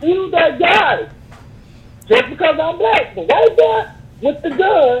 we feel that guy. Just because I'm black. The white guy with the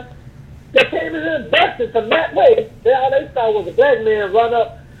gun that came in here and busted from that way, all they saw was a black man run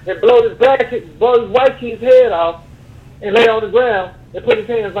up and blow his white kid's head off and lay on the ground and put his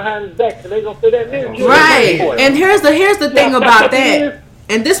hands behind his back, and they gonna say that nigga. Right. And here's the thing about that.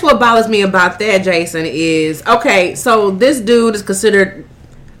 And this what bothers me about that, Jason, is okay, so this dude is considered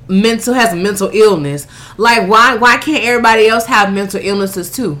has mental illness. Like why can't everybody else have mental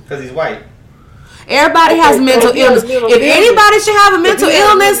illnesses too? Because he's white. Everybody has Okay, mental so he has illness. mental If illness. anybody should have a mental he has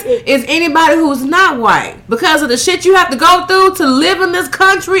illness, mental- it's anybody who's not white. Because of the shit you have to go through to live in this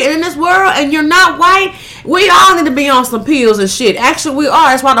country and in this world, and you're not white, we all need to be on some pills and shit. Actually, we are.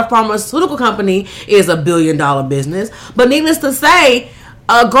 That's why the pharmaceutical company is $1 billion business. But needless to say,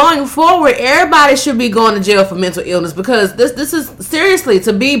 going forward, everybody should be going to jail for mental illness, because this is seriously,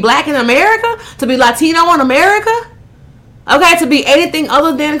 to be black in America, to be Latino in America, okay, to be anything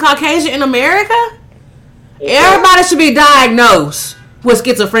other than Caucasian in America, everybody should be diagnosed with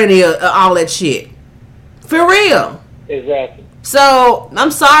schizophrenia, all that shit. For real. Exactly. So,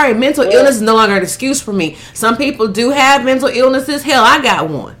 I'm sorry, mental illness is no longer an excuse for me. Some people do have mental illnesses. Hell, I got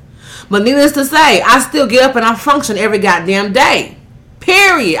one. But needless to say, I still get up and I function every goddamn day.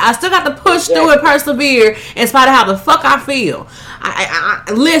 Period. I still got to push through and persevere in spite of how the fuck I feel. I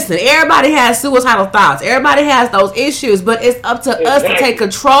listen, everybody has suicidal thoughts. Everybody has those issues, but it's up to us to take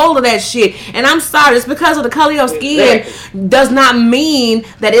control of that shit. And I'm sorry, just because of the color of your skin does not mean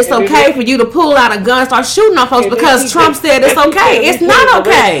that it's okay for you to pull out a gun and start shooting on folks because Trump said it's okay. It's not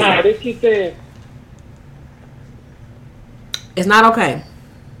okay. They keep saying, It's not okay.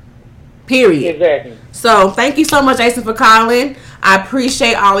 Period. exactly. So thank you so much, Jason, for calling. I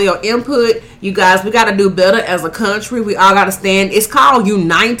appreciate all of your input. You guys, we got to do better as a country. We all got to stand. It's called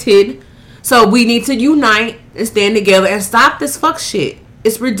United. So we need to unite and stand together and stop this fuck shit.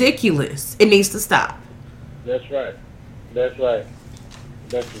 It's ridiculous. It needs to stop. That's right. That's right.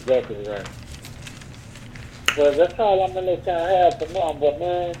 That's exactly right. Well, that's all I'm going to let y'all have for now. But,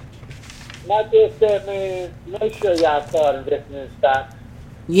 man, not just that, man. Make sure y'all start investing in stocks.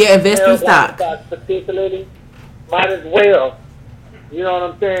 Yeah, invest in Marijuana stock. stocks particularly. Might as well. You know what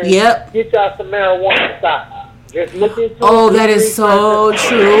I'm saying? Yep. Get y'all some marijuana stock. Just look into Oh, it. that is so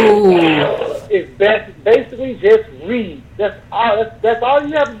true. It's basically just read. That's all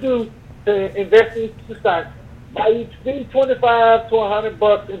you have to do to invest in the stock. Buy you $25 to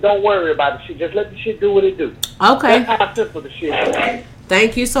 $100 and don't worry about the shit. Just let the shit do what it do. Okay. That's how simple the shit is.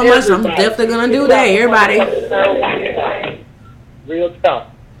 Thank you so much. I'm definitely going to do that, everybody. Real talk.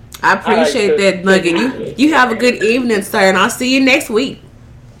 I appreciate that, Nugget. You have a good evening, sir, and I'll see you next week.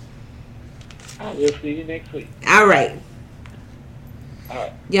 I will see you next week. All right. All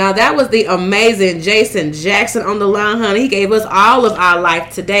right. Y'all, that was the amazing Jason Jackson on the line, honey. He gave us all of our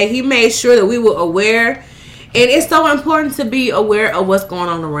life today. He made sure that we were aware. And it's so important to be aware of what's going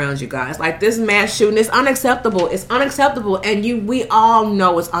on around you guys. Like this mass shooting is unacceptable. It's unacceptable. And we all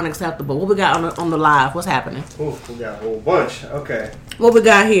know it's unacceptable. What we got on the live? What's happening? Ooh, we got a whole bunch. Okay. What we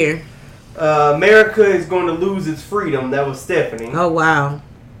got here? America is going to lose its freedom. That was Stephanie. Oh, wow.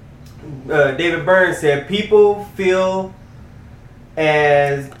 David Burns said people feel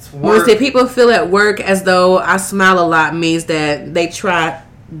as When we say people feel at work as though I smile a lot means that they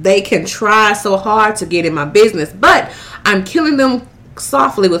can try so hard to get in my business, but I'm killing them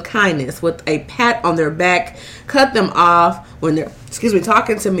softly with kindness, with a pat on their back, cut them off when they're,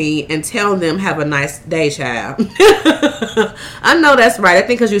 talking to me, and tell them have a nice day, child. I know that's right. I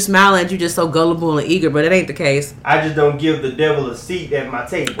think because you're smiling, you're just so gullible and eager, but it ain't the case. I just don't give the devil a seat at my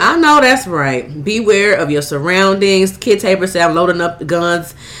table. I know that's right. Beware of your surroundings. Kid Tabor said I'm loading up the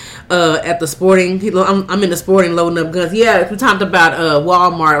guns at the sporting. I'm in the sporting loading up guns. Yeah, we talked about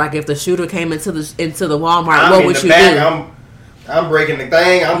Walmart. Like if the shooter came into the Walmart, what would you do? I'm breaking the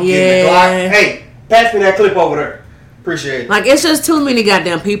thing. I'm getting the Glock. Hey, pass me that clip over there. Appreciate it. Like, it's just too many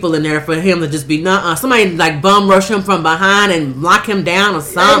goddamn people in there for him to just be somebody like bum rush him from behind and lock him down or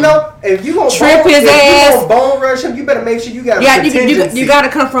something. If you gonna trip his ass, you gonna bone rush him, you better make sure you got a contingency. You gotta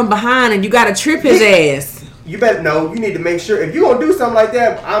come from behind and you gotta trip his ass. You better know. You need to make sure if you gonna do something like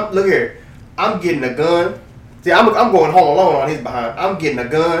that. Look here. I'm getting a gun. See, I'm going home alone on his behind. I'm getting a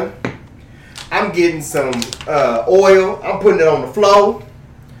gun. I'm getting some oil. I'm putting it on the floor.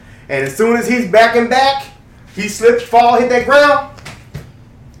 And as soon as he's backing back, he slips, fall, hit that ground.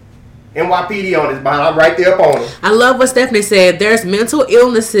 NYPD on his behind. I'm right there up on him. I love what Stephanie said. There's mental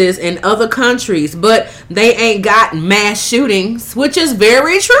illnesses in other countries, but they ain't got mass shootings, which is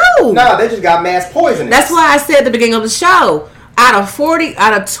very true. No, they just got mass poisoning. That's why I said at the beginning of the show, out of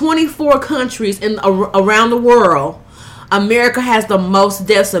 24 countries around the world, America has the most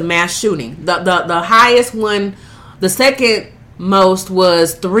deaths of mass shooting. The highest one, the second most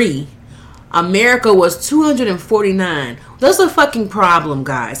was 3. America was 249. That's a fucking problem,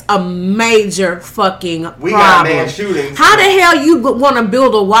 guys. A major fucking problem. We got mass shootings. How the hell you want to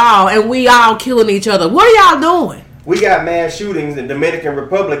build a wall and we all killing each other? What are y'all doing? We got mass shootings, and Dominican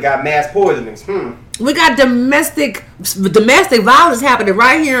Republic got mass poisonings. We got domestic violence happening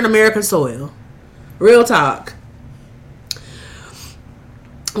right here on American soil. Real talk.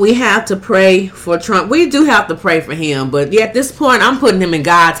 We have to pray for Trump. We do have to pray for him, but at this point, I'm putting him in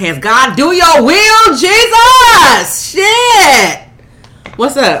God's hands. God, do your will, Jesus! Shit!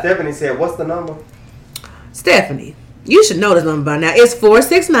 What's up? Stephanie said, what's the number? Stephanie, you should know this number by now. It's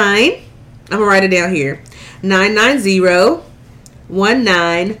 469. I'm going to write it down here.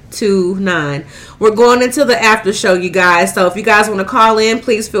 990-1929. We're going into the after show, you guys. So if you guys want to call in,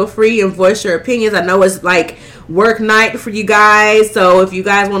 please feel free and voice your opinions. I know it's like work night for you guys. So if you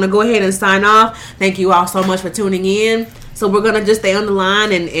guys want to go ahead and sign off, thank you all so much for tuning in. So we're going to just stay on the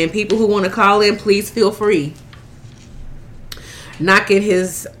line, and people who want to call in, please feel free. Knocking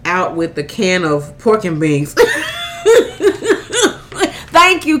his out with the can of pork and beans.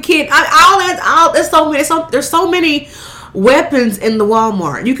 Thank you, kid. There's so many weapons in the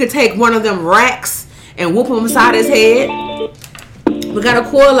Walmart. You could take one of them racks and whoop him beside his head. We got a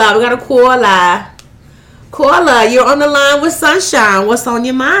Koala. Koala, you're on the line with Sunshine. What's on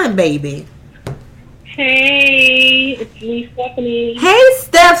your mind, baby? Hey, it's me, Stephanie. Hey,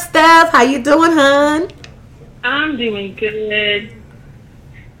 Steph. How you doing, hon? I'm doing good.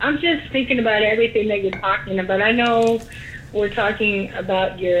 I'm just thinking about everything that you're talking about. I know we're talking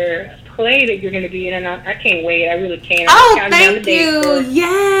about your play that you're going to be in, and I can't wait. I really can't. Thank you.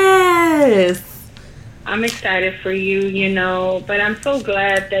 Yes. I'm excited for you, but I'm so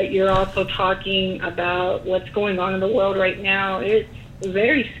glad that you're also talking about what's going on in the world right now. It's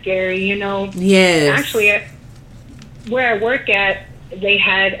very scary, Yes. Actually, where I work at, they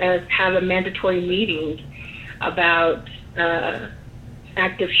had have a mandatory meeting about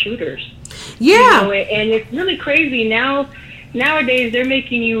active shooters. Yeah. And it's really crazy now. Nowadays, they're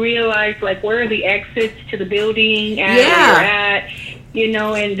making you realize, like, where are the exits to the building and where you're at,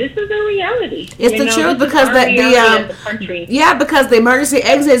 and this is a reality. It's the truth, because because the emergency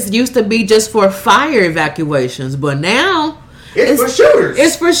exits used to be just for fire evacuations, but now it's for shooters.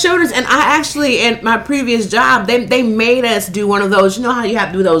 It's for shooters. And I actually, in my previous job, they made us do one of those. You know how you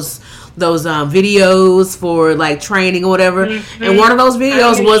have to do those videos for like training or whatever, mm-hmm. and one of those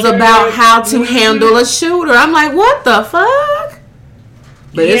videos was about how to handle a shooter. I'm like, what the fuck?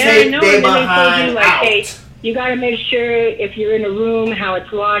 But and then they told you, like, hey, you got to make sure if you're in a room how it's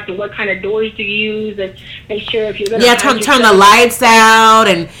locked and what kind of doors to use, and make sure if you're gonna turn the lights out,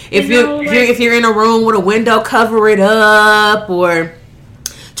 and if you're in a room with a window, cover it up, or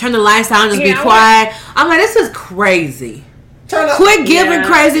turn the lights out and just be quiet. I'm like, this is crazy. Quit giving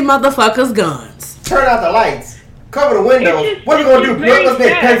crazy motherfuckers guns. Turn out the lights. Cover the windows. What are we going to do?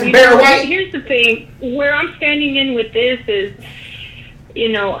 Paint some Barry White? Here's the thing. Where I'm standing in with this is,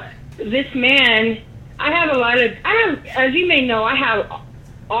 this man, as you may know, I have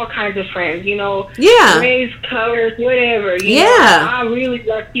all kinds of friends, race, colors, whatever. I really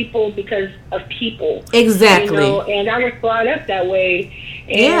love people because of people. Exactly. And I was brought up that way.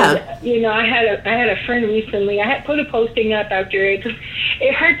 And, I had a friend recently. I had put a posting up after it because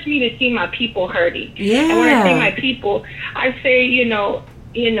it hurts me to see my people hurting. Yeah. And when I say my people, I say,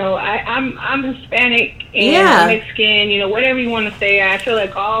 I'm Hispanic and I'm Mexican, whatever you want to say. I feel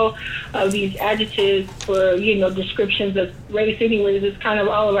like all of these adjectives for, descriptions of race anyways is kind of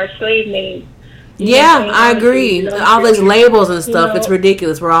all of our slave names. Yeah, I agree. All these labels and stuff, it's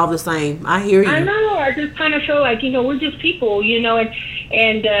ridiculous. We're all the same. I hear you. I know. I just kind of feel like, we're just people,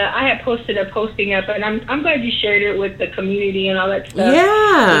 and I had posted a posting up, and I'm glad you shared it with the community and all that stuff.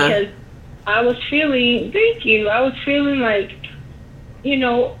 Yeah. Because I was feeling, thank you, I was feeling like, we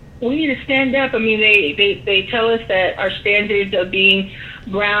need to stand up. I mean, they tell us that our standards of being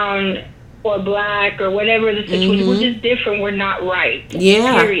brown or black or whatever the situation, we're just different. We're not right.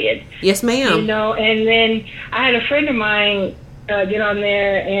 Yeah. Period. Yes, ma'am. And then I had a friend of mine get on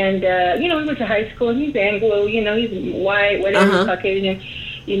there, and we went to high school. He's Anglo. He's white, whatever, Caucasian.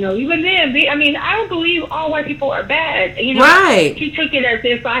 Even then, I don't believe all white people are bad. Right. He took it as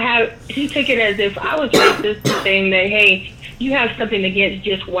if I was racist, saying that, hey, you have something against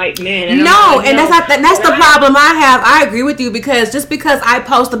just white men. And that's the problem I have. I agree with you, because just because I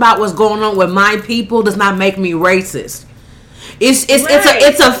post about what's going on with my people does not make me racist.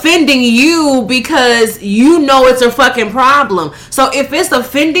 It's offending you because it's a fucking problem. So if it's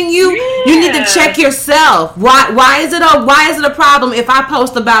offending you, you need to check yourself. Why is it a problem if I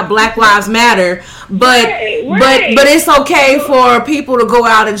post about Black Lives Matter, but it's okay for people to go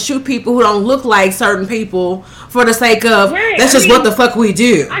out and shoot people who don't look like certain people for the sake of that's just what the fuck we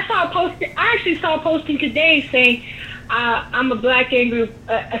do. I actually saw a posting today saying I'm a black angry,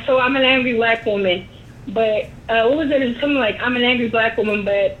 so I'm an angry black woman. But what was it? It was something like, I'm an angry black woman,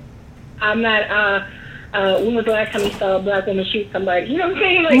 but I'm not. When was the last time you saw a black woman shoot somebody? You know what I'm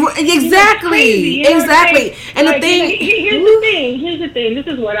saying? Like, exactly. And the thing. Here's the thing. This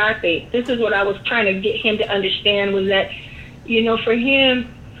is what I think. This is what I was trying to get him to understand, was that, for him,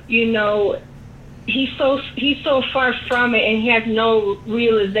 he's so far from it, and he has no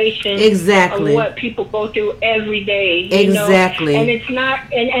realization of what people go through every day. Exactly. And it's not,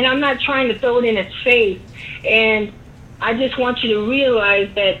 and I'm not trying to throw it in his face. And I just want you to realize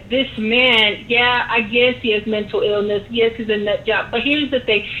that this man, I guess he has mental illness. Yes, he's a nut job. But here's the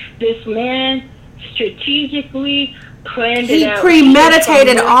thing: this man strategically planned it out. He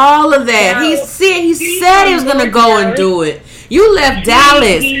premeditated all of that. He said he was going to go and do it. You left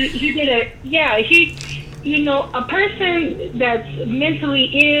Dallas. He did it. Yeah, a person that's mentally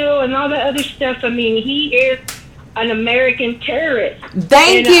ill and all that other stuff. I mean, he is an American terrorist.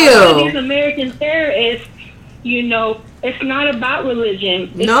 Thank you. All these American terrorists, it's not about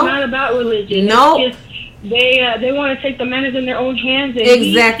religion. It's not about religion. No. It's just they want to take the matters in their own hands. And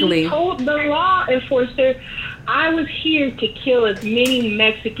exactly. He told the law enforcer, I was here to kill as many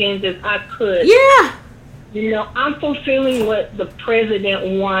Mexicans as I could. Yeah. I'm fulfilling what the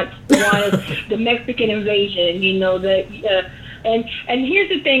president wants the Mexican invasion. And here's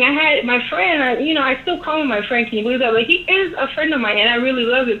the thing: I had my friend. I still call him my friend. Can you believe that? But he is a friend of mine, and I really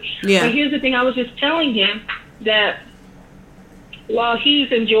love him. Yeah. But here's the thing: I was just telling him that while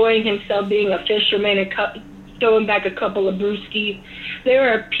he's enjoying himself being a fisherman and throwing back a couple of brewskis,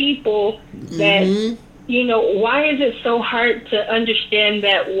 there are people that. Why is it so hard to understand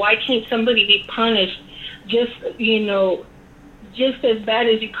that? Why can't somebody be punished just as bad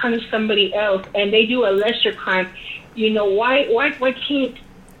as you punish somebody else, and they do a lesser crime? Why can't,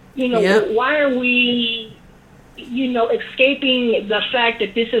 why are we, escaping the fact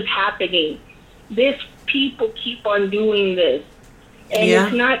that this is happening? People keep on doing this. And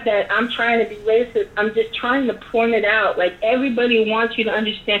it's not that I'm trying to be racist. I'm just trying to point it out. Like, everybody wants you to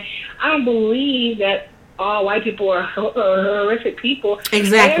understand. I don't believe that all white people are horrific people.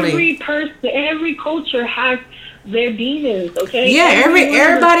 Exactly. Every culture has their demons, okay? Yeah,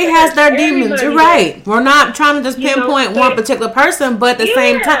 everybody has their demons. You're right. We're not trying to just pinpoint one particular person, but at the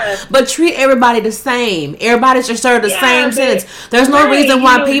same time, but treat everybody the same. Everybody should serve the same sentence. There's no reason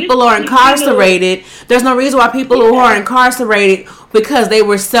why people are incarcerated. There's no reason why people who are incarcerated because they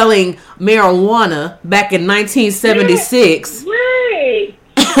were selling marijuana back in 1976. Right.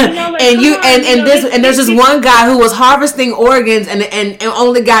 There's this one guy who was harvesting organs and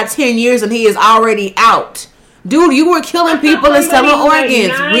only got 10 years, and he is already out. Dude, you were killing people and selling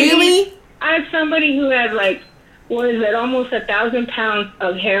organs. Really? I had somebody who had almost 1,000 pounds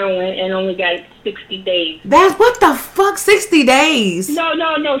of heroin and only got 60 days. That's what the fuck, 60 days?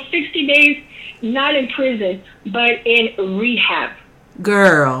 No, 60 days, not in prison, but in rehab.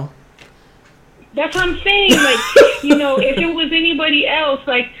 Girl. That's what I'm saying. If it was anybody else,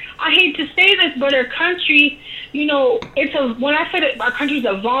 I hate to say this, but our country, when I said our country's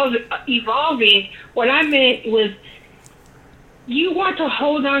evolving, what I meant was, you want to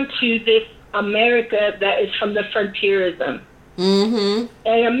hold on to this America that is from the frontierism. Mm-hmm.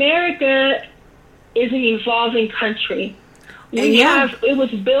 And America is an evolving country. It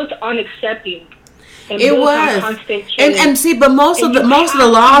was built on accepting. It was. And see, but most of the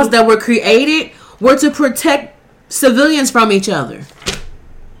laws that were created were to protect civilians from each other.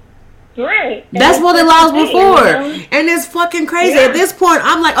 Right. That's what the laws were for. And it's fucking crazy. At this point,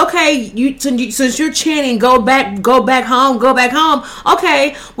 I'm like, okay, since you're chanting, go back home.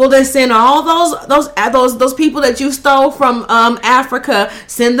 Okay, well then send all those people that you stole from Africa,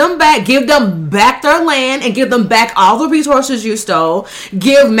 send them back, give them back their land, and give them back all the resources you stole.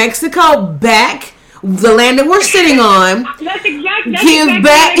 Give Mexico back the land that we're sitting on. That's exactly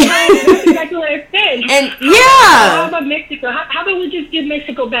what I said. And how about Mexico? How about we just give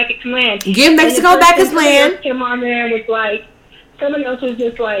Mexico back its land? Give Mexico back its land. Came on there and was like, someone else was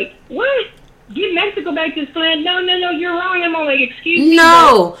just like, what? Give Mexico back its land? No, you're wrong. I'm all like, excuse me.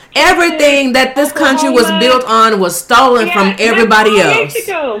 No, everything that this country was built on was stolen from everybody else.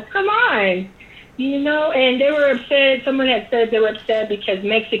 Mexico, come on. You know, and they were upset. Someone had said they were upset because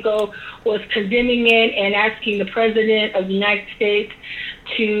Mexico was condemning it and asking the president of the United States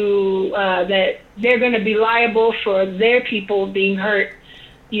to that they're going to be liable for their people being hurt,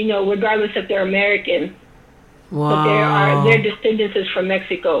 you know, regardless if they're American. Wow. But their descendants is from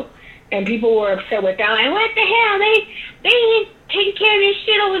Mexico, and people were upset with that. Like, what the hell? They ain't taking care of this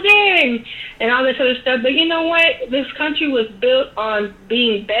shit over there and all this other stuff. But you know what? This country was built on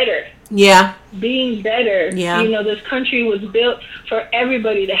being better. Yeah. Being better. Yeah. You know, this country was built for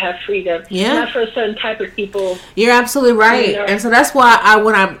everybody to have freedom. Yeah. Not for a certain type of people. You're absolutely right. You know? And so that's why I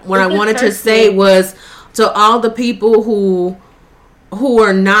wanted to say was to all the people who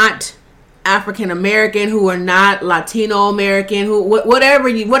are not African American, who are not Latino American, whatever.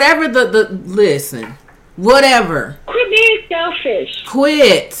 Listen. Whatever. Quit being selfish.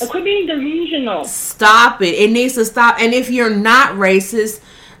 Quit being delusional. Stop it. It needs to stop. And if you're not racist,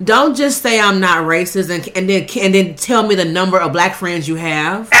 don't just say I'm not racist and then tell me the number of black friends you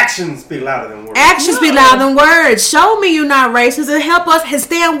have. Actions speak louder than words. Actions speak louder than words. Show me you're not racist and help us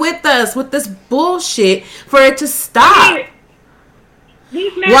stand with us with this bullshit for it to stop.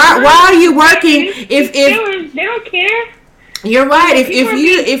 Why are you working if they don't care? You're right.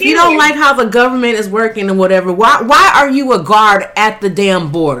 If you don't like how the government is working or whatever, why are you a guard at the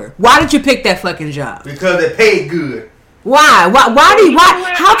damn border? Why did you pick that fucking job? Because they paid good. Why?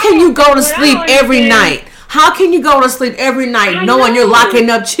 How can you go to sleep every night? How can you go to sleep every night knowing you're locking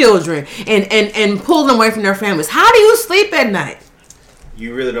up children and pulling them away from their families? How do you sleep at night?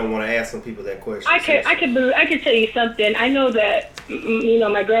 You really don't want to ask some people that question. I could tell you something. I know that, you know,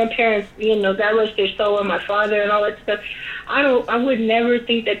 my grandparents, you know, God rest their soul, and my father and all that stuff. I would never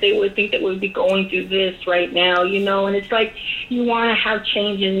think that they would think that we'd be going through this right now, you know. And it's like you want to have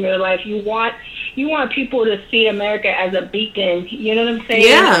change in your life. You want people to see America as a beacon. You know what I'm saying?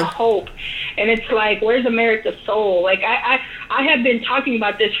 Yeah. Hope. And it's like, where's America's soul? Like I have been talking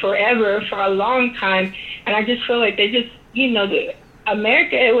about this forever, for a long time, and I just feel like they just, you know,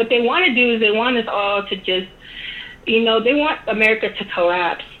 America, what they want to do is they want us all to just, you know, they want America to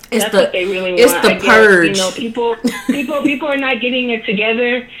collapse. That's what they really want. It's the purge. You know, people are not getting it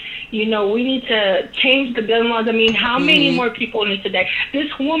together. You know, we need to change the gun laws. I mean, how many more people need to die?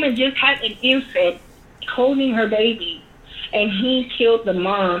 This woman just had an infant holding her baby, and he killed the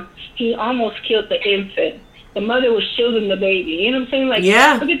mom. He almost killed the infant. The mother was shielding the baby. You know what I'm saying? Like,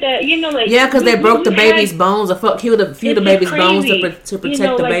 yeah. Look at that. You know, like, yeah, because they broke the baby's bones, or killed a few of the baby's bones to protect you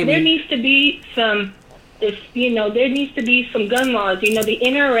know, the like, baby. There needs to be some. There needs to be some gun laws. You know, the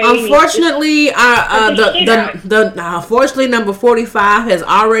NRA. Unfortunately, unfortunately, number 45 has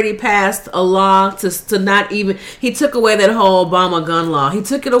already passed a law to not even. He took away that whole Obama gun law. He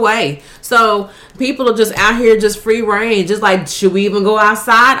took it away. So people are just out here, just free reign. Just like, should we even go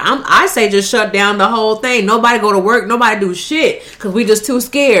outside? I say just shut down the whole thing. Nobody go to work. Nobody do shit because we just too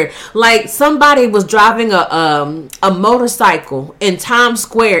scared. Like, somebody was driving a motorcycle in Times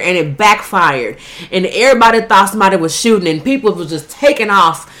Square and it backfired, and everybody thought somebody was shooting, and people was just taking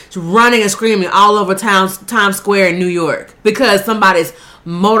off, running and screaming all over Times Square in New York because somebody's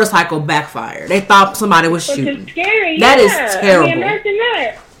motorcycle backfired. They thought somebody was shooting. It's scary. That is terrible. I mean, imagine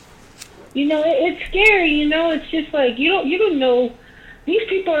that. You know, it's scary. You know, it's just like you don't know. These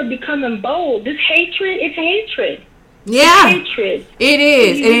people are becoming bold. This hatred, it's hatred. Yeah, it's hatred. It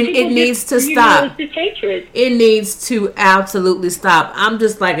is, and it needs to stop. It's just hatred. It needs to absolutely stop. I'm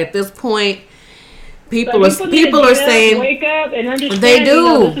just like, at this point, people are saying, wake up and understand. They do. You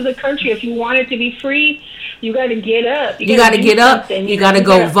know, this is a country. If you want it to be free, You got to get up. You got to get up. something, You got to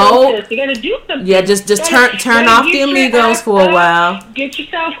go gotta vote. protest. You got to do something. Yeah, just turn off the amigos for a while. Get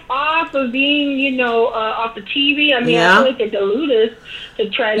yourself off of being, off the TV. I mean, Yeah. I feel like they delude us to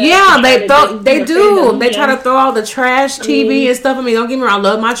try to. Yeah, to they try to they defend do. them, They try to throw all the trash TV and stuff. I mean, don't get me wrong, I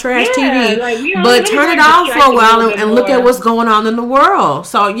love my trash TV, like, but turn it off for a while and look at what's going on in the world.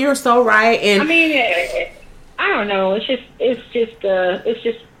 So you're so right. And I mean, I don't know. It's just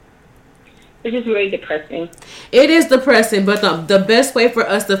really depressing. it is depressing, but the best way for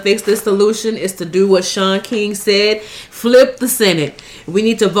us to fix this solution is to do what Sean King said: flip the Senate. We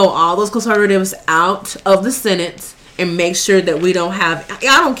need to vote all those conservatives out of the Senate and make sure that we don't have. I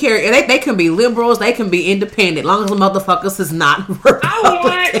don't care. They can be liberals. They can be independent. As long as the motherfuckers is not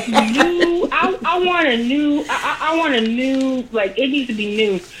Republican. I want a new. Like, it needs to be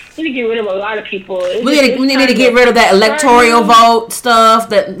new. We need to get rid of a lot of people. We need to get rid of that electoral vote stuff.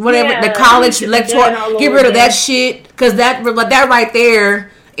 That whatever the college electoral. Get rid of that shit, because that right there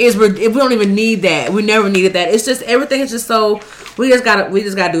is, we don't even need that. We never needed that. It's just, everything is just so. We just gotta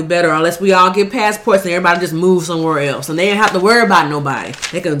do better. Unless we all get passports and everybody just move somewhere else, and they don't have to worry about nobody.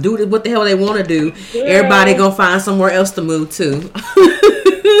 They can do what the hell they want to do. Yeah. Everybody gonna find somewhere else to move to.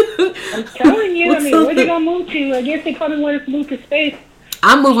 I'm telling you. I mean, where they gonna move to? I guess they probably want us to move to space.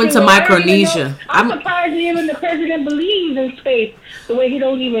 I'm moving to Micronesia. I'm surprised even the president believes in space the way he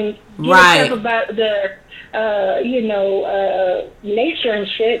don't even give a crap about the nature and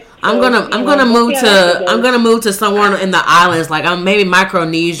shit. So, I'm gonna move to somewhere in the islands, like maybe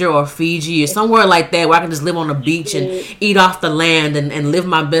Micronesia or Fiji or somewhere like that, where I can just live on the beach and eat off the land and live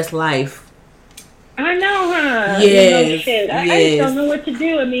my best life. I know, huh? Yes. Shit. I just don't know what to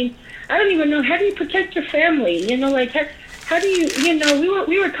do. I mean, I don't even know, how do you protect your family? Like, how do you,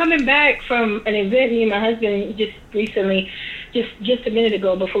 we were coming back from an event, me and my husband, just recently, just a minute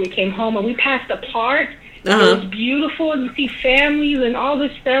ago before we came home, and we passed a park. It was beautiful, and you see families and all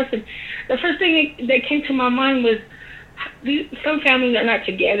this stuff. And the first thing that came to my mind was, some families are not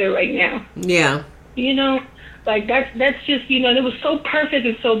together right now. Yeah. Like, that's just, it was so perfect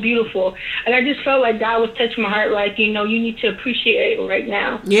and so beautiful. And I just felt like God was touching my heart, like, you need to appreciate it right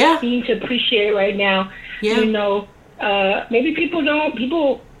now. Yeah. You need to appreciate it right now. Yeah. Maybe people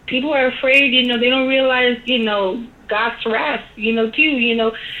are afraid, they don't realize, God's wrath, too.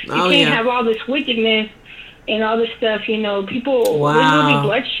 You can't have all this wickedness and all this stuff, people. Wow. There's going to be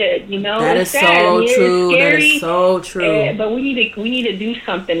bloodshed, That is so true. That is so true. But we need to do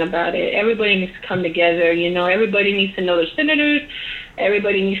something about it. Everybody needs to come together. Everybody needs to know their senators.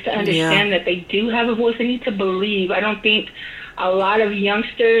 Everybody needs to understand that they do have a voice. They need to believe. I don't think a lot of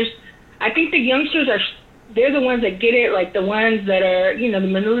youngsters. I think the youngsters they're the ones that get it, like the ones that are, the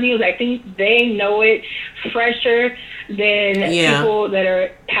millennials. I think they know it fresher than people that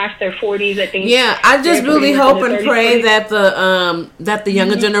are past their 40s. I think. Yeah, I just really hope and pray that the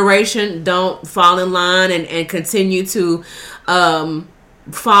younger generation don't fall in line and continue to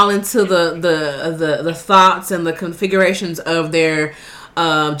fall into the thoughts and the configurations of their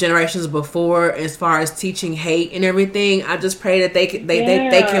generations before, as far as teaching hate and everything. I just pray that they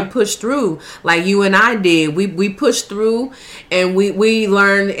can push through like you and I did. We pushed through, and we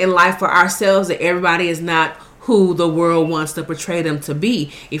learned in life for ourselves that everybody is not who the world wants to portray them to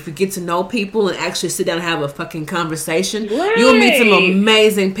be. If you get to know people and actually sit down and have a fucking conversation, you'll meet some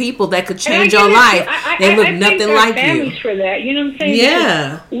amazing people that could change your life. They look nothing like you. For that, you know what I'm saying?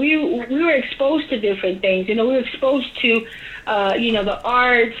 Yeah. Because we were exposed to different things. We were exposed to the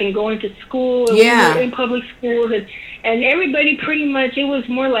arts and going to school. And we were in public schools, and everybody pretty much, it was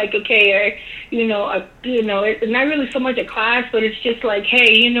more like, okay, it's not really so much a class, but it's just like,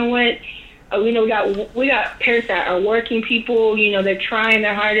 hey, you know what? We got parents that are working people. They're trying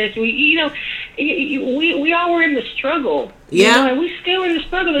their hardest. We all were in the struggle. And we're still in the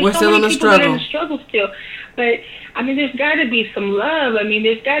struggle. There's so many people that are in the struggle still. But I mean, there's got to be some love. I mean,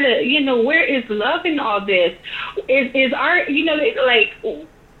 there's got to, where is love in all this? Is our,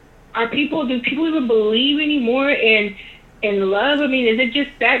 are people? Do people even believe anymore in love? I mean, is it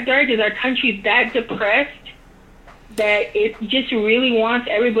just that dark? Is our country that depressed that it just really wants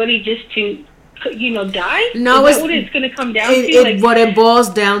everybody just to, die? No, is that what it's going to come down to? What it boils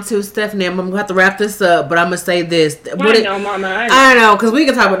down to, Stephanie, I'm going to have to wrap this up, but I'm going to say this. Mama. I know, because we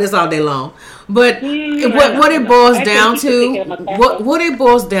can talk about this all day long. But what it boils down to, what it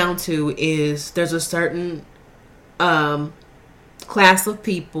boils down to is there's a certain class of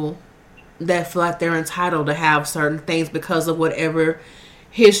people that feel like they're entitled to have certain things because of whatever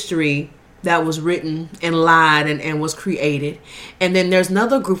history that was written and lied and was created. And then there's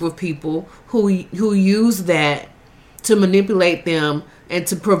another group of people who use that to manipulate them and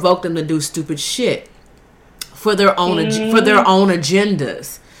to provoke them to do stupid shit. for their own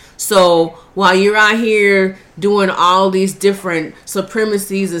agendas. So while you're out here doing all these different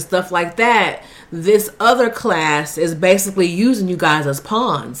supremacies and stuff like that, this other class is basically using you guys as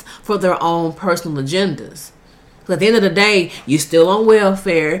pawns for their own personal agendas. So at the end of the day, you're still on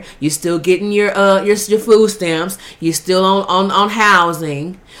welfare, you're still getting your food stamps, you're still on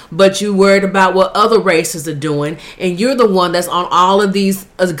housing, but you worried about what other races are doing, and you're the one that's on all of these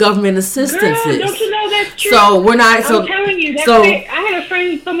government assistances. Girl, don't you know that's true? So we're not. I'm telling you, that's so right. I had a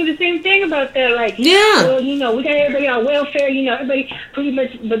friend who told me the same thing about that. Like, yeah, well, you know, we got everybody on welfare. You know, everybody pretty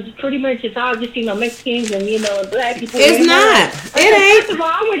much it's all just Mexicans and and black people. It's not. It ain't. First of all,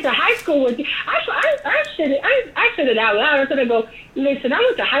 I went to high school with you. I said it out loud. I said, I go, listen, I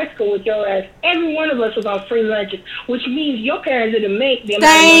went to high school with your ass. Every one of us was on free lunches, which means your parents didn't make the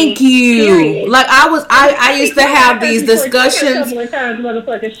amount of money. Thank you. Period. Like I used to have these discussions.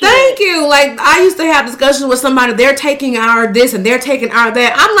 Thank you. Like I used to have discussions with somebody. They're taking our this and they're taking our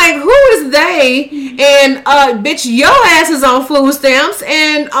that. I'm like, who is they? And bitch, your ass is on food stamps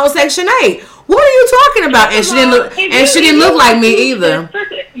and on Section 8. What are you talking about? And she didn't look. And she didn't look like me either.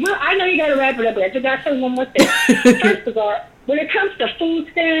 Well, I know you got to wrap it up. I just got to say one more thing. First of all, when it comes to food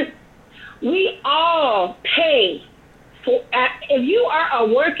stamps, we all pay for. If you are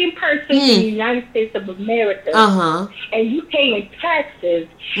a working person in the United States of America, and you paying taxes,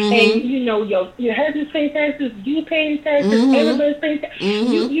 and your husband's paying taxes, you paying taxes, everybody's paying taxes.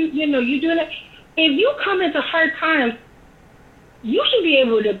 You doing that. If you come into hard times, you should be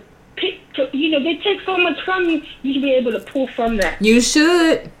able to. They take so much from you. You should be able to pull from that. You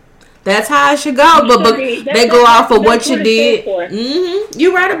should. That's how it should go. But they go off of what you did.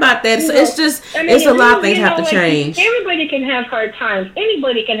 You're right about that. So it's just it's a lot of things have to change. Everybody can have hard times.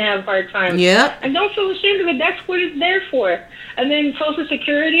 Anybody can have hard times. Yeah. And don't feel ashamed of it. That's what it's there for. And then Social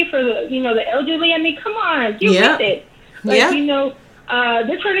Security for the elderly. I mean, come on, get with it. They're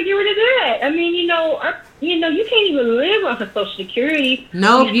trying to get rid of that. I mean, you can't even live off of Social Security.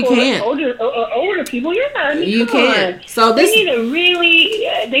 No, you can't. Older people, I mean, you can't. On. So they need to really.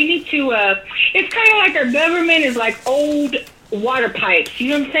 They need to. It's kind of like our government is like old water pipes. You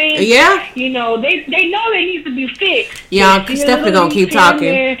know what I'm saying? Yeah. They know they need to be fixed. Yeah, I'm Stephanie gonna keep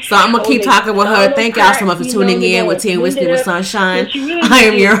talking. So I'm gonna keep talking with her. Thank y'all so much for tuning in with Tea and Whiskey with Sunshine. I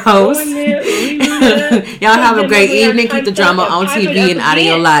am your host. Y'all have a great evening. Keep the drama on TV and out of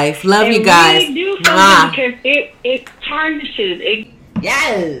your life. Love you guys. Because it tarnishes.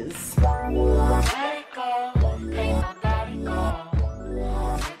 Yes.